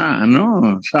sadhana,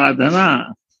 no,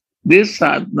 sadhana. This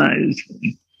sadhana is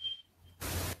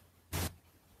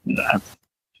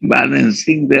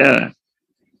balancing their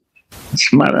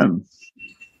smaran.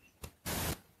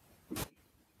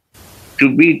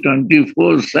 To be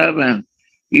 24/7,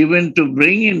 even to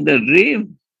bring in the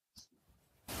dream.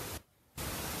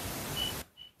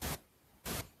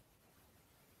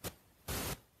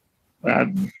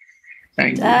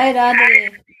 Thank you. Jai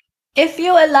Radhe. If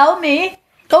you allow me,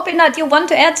 Gopinath, you want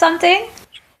to add something?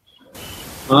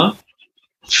 Huh?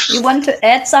 You want to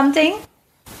add something?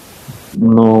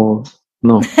 No.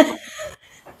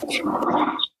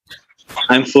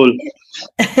 I'm full.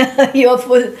 You're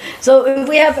full. So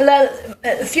we have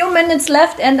a few minutes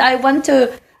left, and I want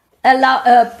to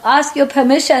ask your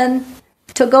permission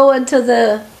to go into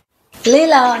the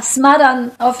Leela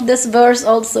Smaran of this verse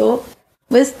also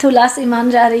with Tulasi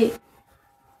Manjari.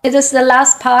 It is the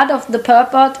last part of the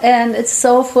purport, and it's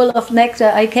so full of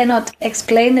nectar, I cannot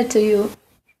explain it to you.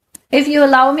 If you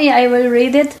allow me, I will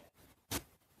read it.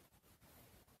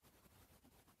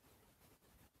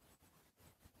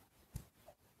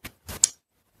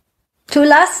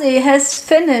 Tulasi has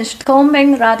finished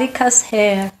combing Radhika's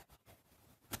hair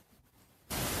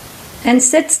and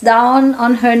sits down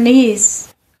on her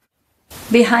knees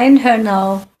behind her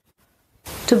now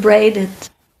to braid it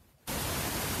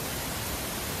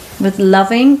with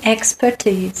loving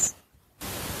expertise.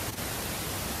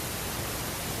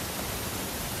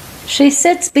 She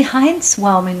sits behind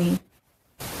Swamini,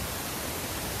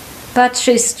 but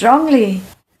she strongly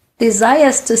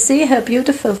desires to see her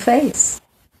beautiful face.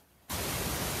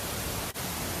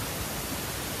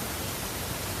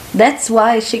 That's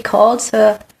why she calls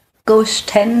her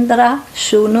Goshtendra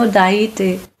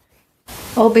Shunudaite,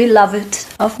 O beloved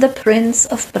of the Prince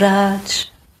of Braj.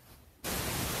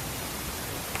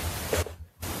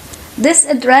 This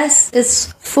address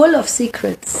is full of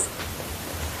secrets.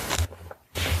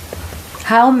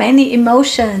 How many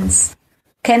emotions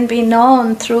can be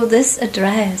known through this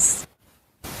address?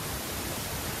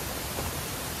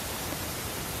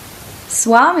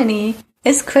 Swamini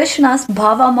is Krishna's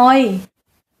Bhavamoi,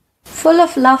 full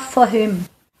of love for him.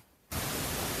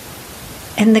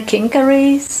 And the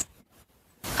Kinkaris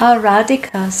are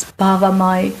Radhika's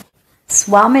Bhavamoi,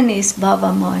 Swamini's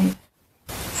Bhavamoi,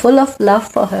 full of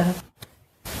love for her.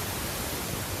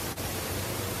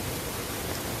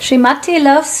 Srimati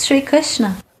loves Sri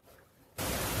Krishna,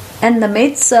 and the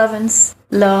maidservants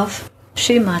love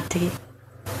Srimati.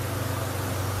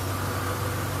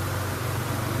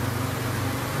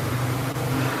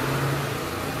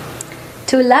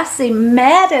 Tulasi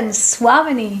maddens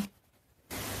Swamini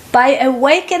by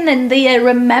awakening the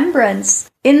remembrance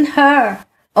in her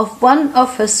of one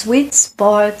of her sweet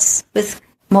sports with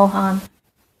Mohan.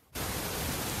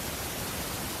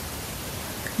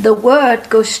 The word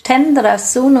Goshtendra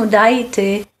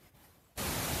Sunudaite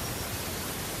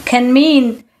can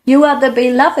mean you are the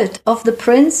beloved of the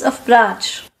Prince of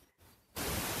Braj,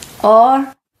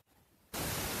 or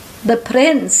the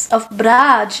Prince of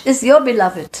Braj is your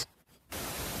beloved.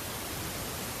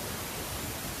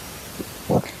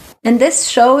 And this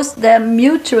shows their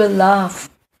mutual love.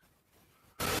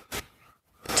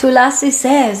 Tulasi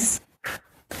says,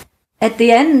 at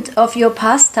the end of your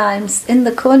pastimes in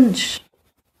the Kunj,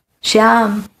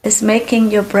 Shyam is making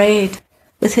your braid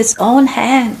with his own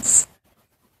hands.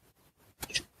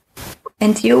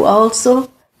 And you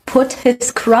also put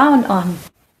his crown on.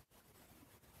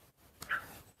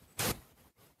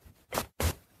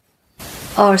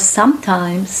 Or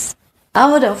sometimes,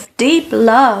 out of deep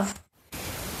love,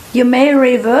 you may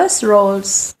reverse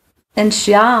roles, and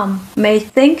Shyam may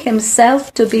think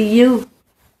himself to be you.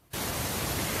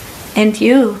 And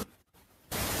you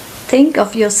think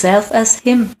of yourself as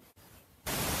him.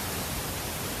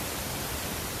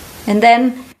 And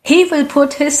then he will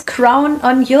put his crown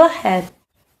on your head,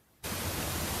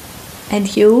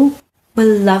 and you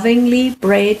will lovingly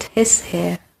braid his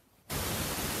hair.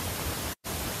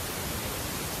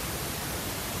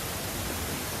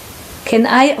 Can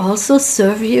I also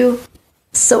serve you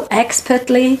so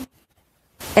expertly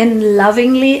and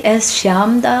lovingly as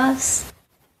Shyam does?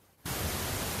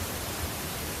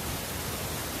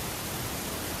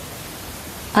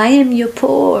 I am your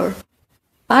poor,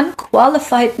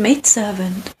 unqualified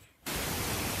maidservant.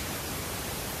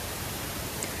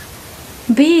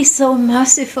 Be so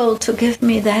merciful to give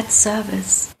me that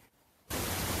service.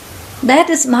 That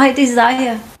is my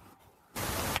desire.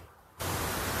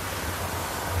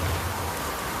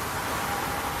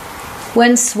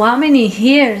 When Swamini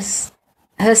hears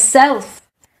herself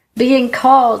being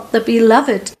called the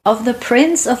beloved of the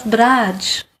Prince of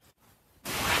Braj,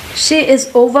 she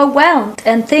is overwhelmed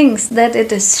and thinks that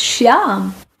it is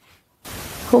Shyam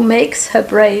who makes her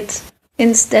braid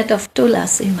instead of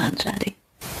Tulasi Manjari.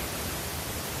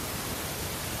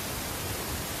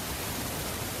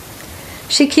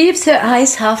 She keeps her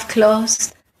eyes half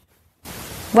closed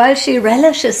while she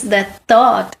relishes that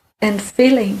thought and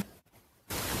feeling,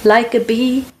 like a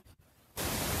bee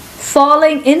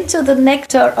falling into the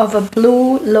nectar of a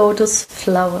blue lotus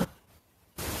flower.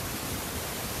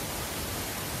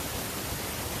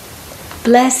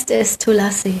 Blessed is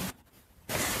Tulasi.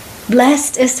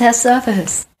 Blessed is her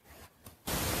service.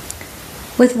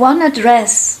 With one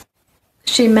address,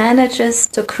 she manages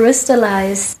to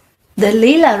crystallize the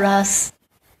Lila Ras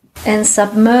and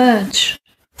submerge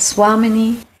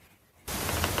Swamini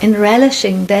in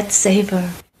relishing that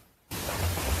savor.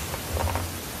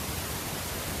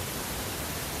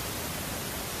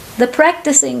 The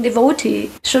practicing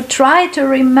devotee should try to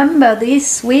remember these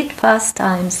sweet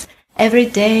pastimes every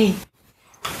day.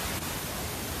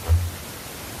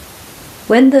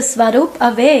 When the Svarup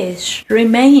Avesh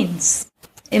remains,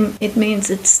 it means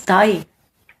it's Thai.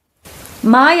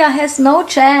 Maya has no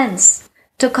chance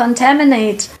to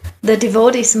contaminate the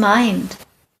devotee's mind.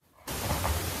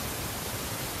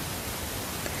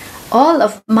 All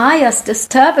of Maya's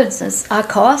disturbances are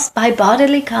caused by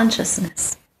bodily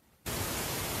consciousness.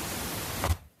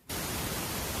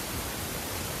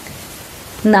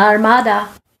 Narmada,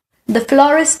 the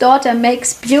florist's daughter,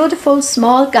 makes beautiful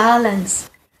small garlands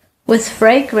with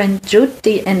fragrant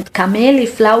juti and camellia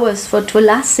flowers for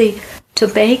Tulasi to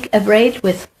bake a braid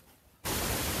with.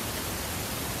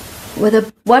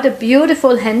 What a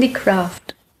beautiful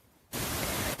handicraft.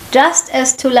 Just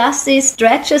as Tulasi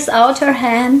stretches out her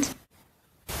hand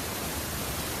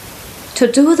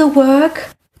to do the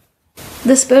work,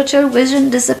 the spiritual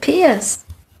vision disappears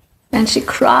and she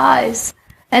cries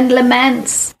and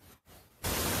laments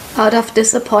out of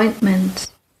disappointment.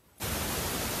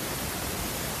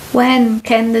 When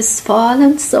can this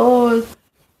fallen soul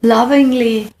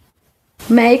lovingly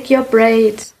make your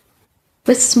braid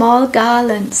with small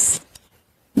garlands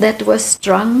that were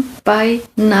strung by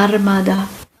Narmada?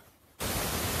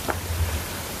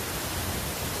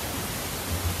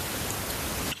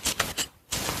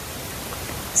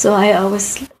 So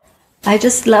I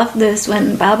just love this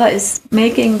when Baba is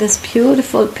making these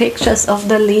beautiful pictures of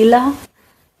the Leela,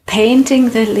 painting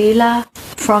the Leela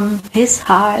from his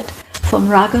heart, from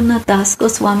Raghunath Das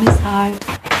Goswami's heart,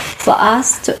 for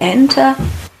us to enter.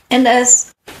 And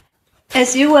as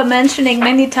you were mentioning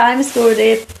many times,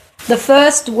 Gurudev, the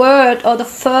first word or the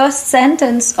first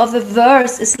sentence of a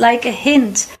verse is like a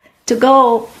hint to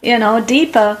go,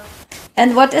 deeper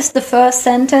And what is the first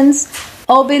sentence?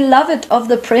 O beloved of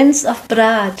the Prince of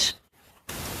Braj.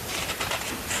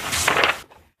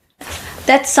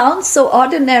 That sounds so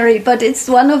ordinary, but it's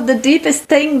one of the deepest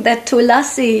things that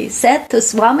Tulasi said to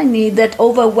Swamini that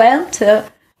overwhelmed her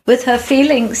with her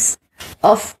feelings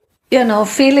of,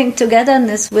 feeling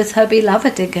togetherness with her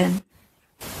beloved again.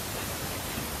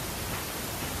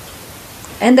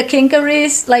 And the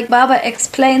Kinkaris, like Baba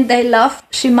explained, they love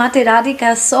Srimati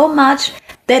Radhika so much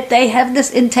that they have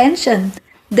this intention.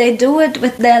 They do it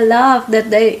with their love, that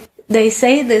they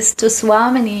say this to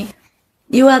Swamini.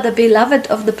 You are the beloved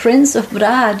of the Prince of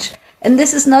Braj. And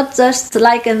this is not just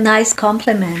like a nice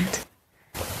compliment.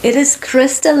 It is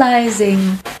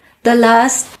crystallizing the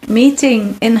last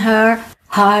meeting in her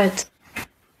heart.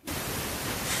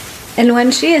 And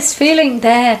when she is feeling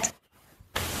that,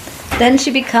 then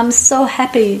she becomes so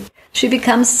happy. She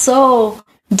becomes so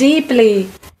deeply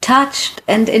touched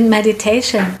and in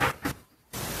meditation.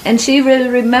 And she will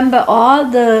remember all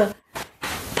the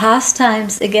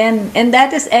pastimes again. And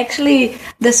that is actually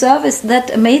the service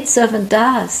that a maidservant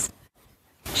does.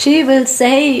 She will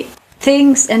say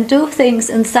things and do things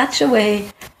in such a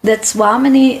way that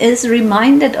Swamini is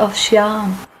reminded of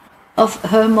Shyam, of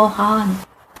her Mohan.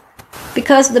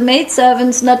 Because the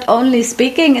maidservant's not only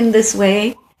speaking in this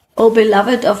way, O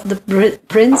beloved of the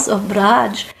Prince of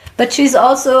Braj, but she's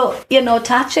also,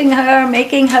 touching her,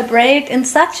 making her braid in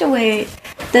such a way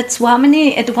that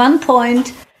Swamini at one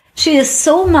point, she is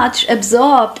so much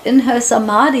absorbed in her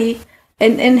samadhi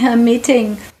and in her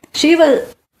meeting. She will,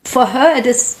 for her, it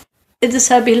is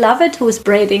her beloved who is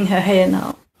braiding her hair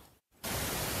now.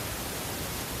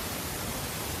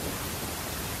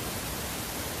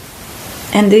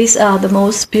 And these are the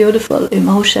most beautiful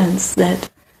emotions that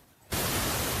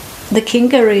the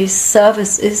Kinkari's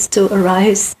service is to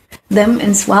arise them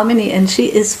in Swamini, and she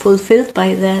is fulfilled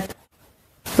by that.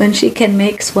 When she can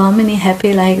make Swamini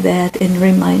happy like that and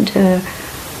remind her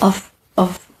of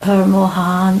her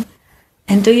Mohan.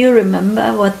 And do you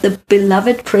remember what the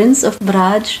beloved Prince of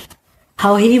Braj,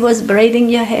 how he was braiding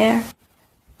your hair?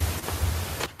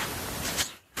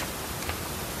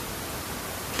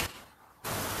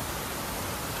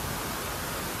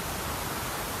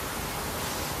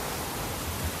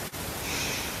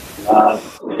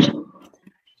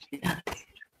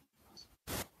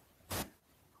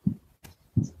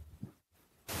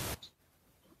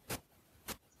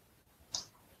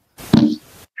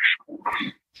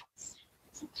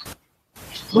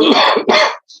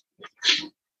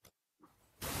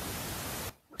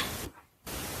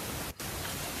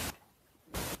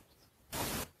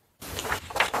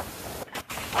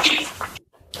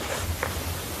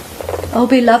 O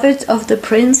beloved of the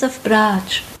Prince of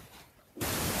Braj,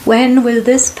 when will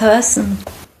this person,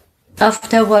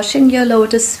 after washing your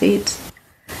lotus feet,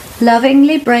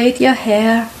 lovingly braid your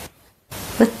hair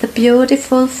with the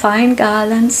beautiful fine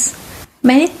garlands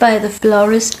made by the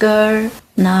florist girl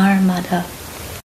Narmada?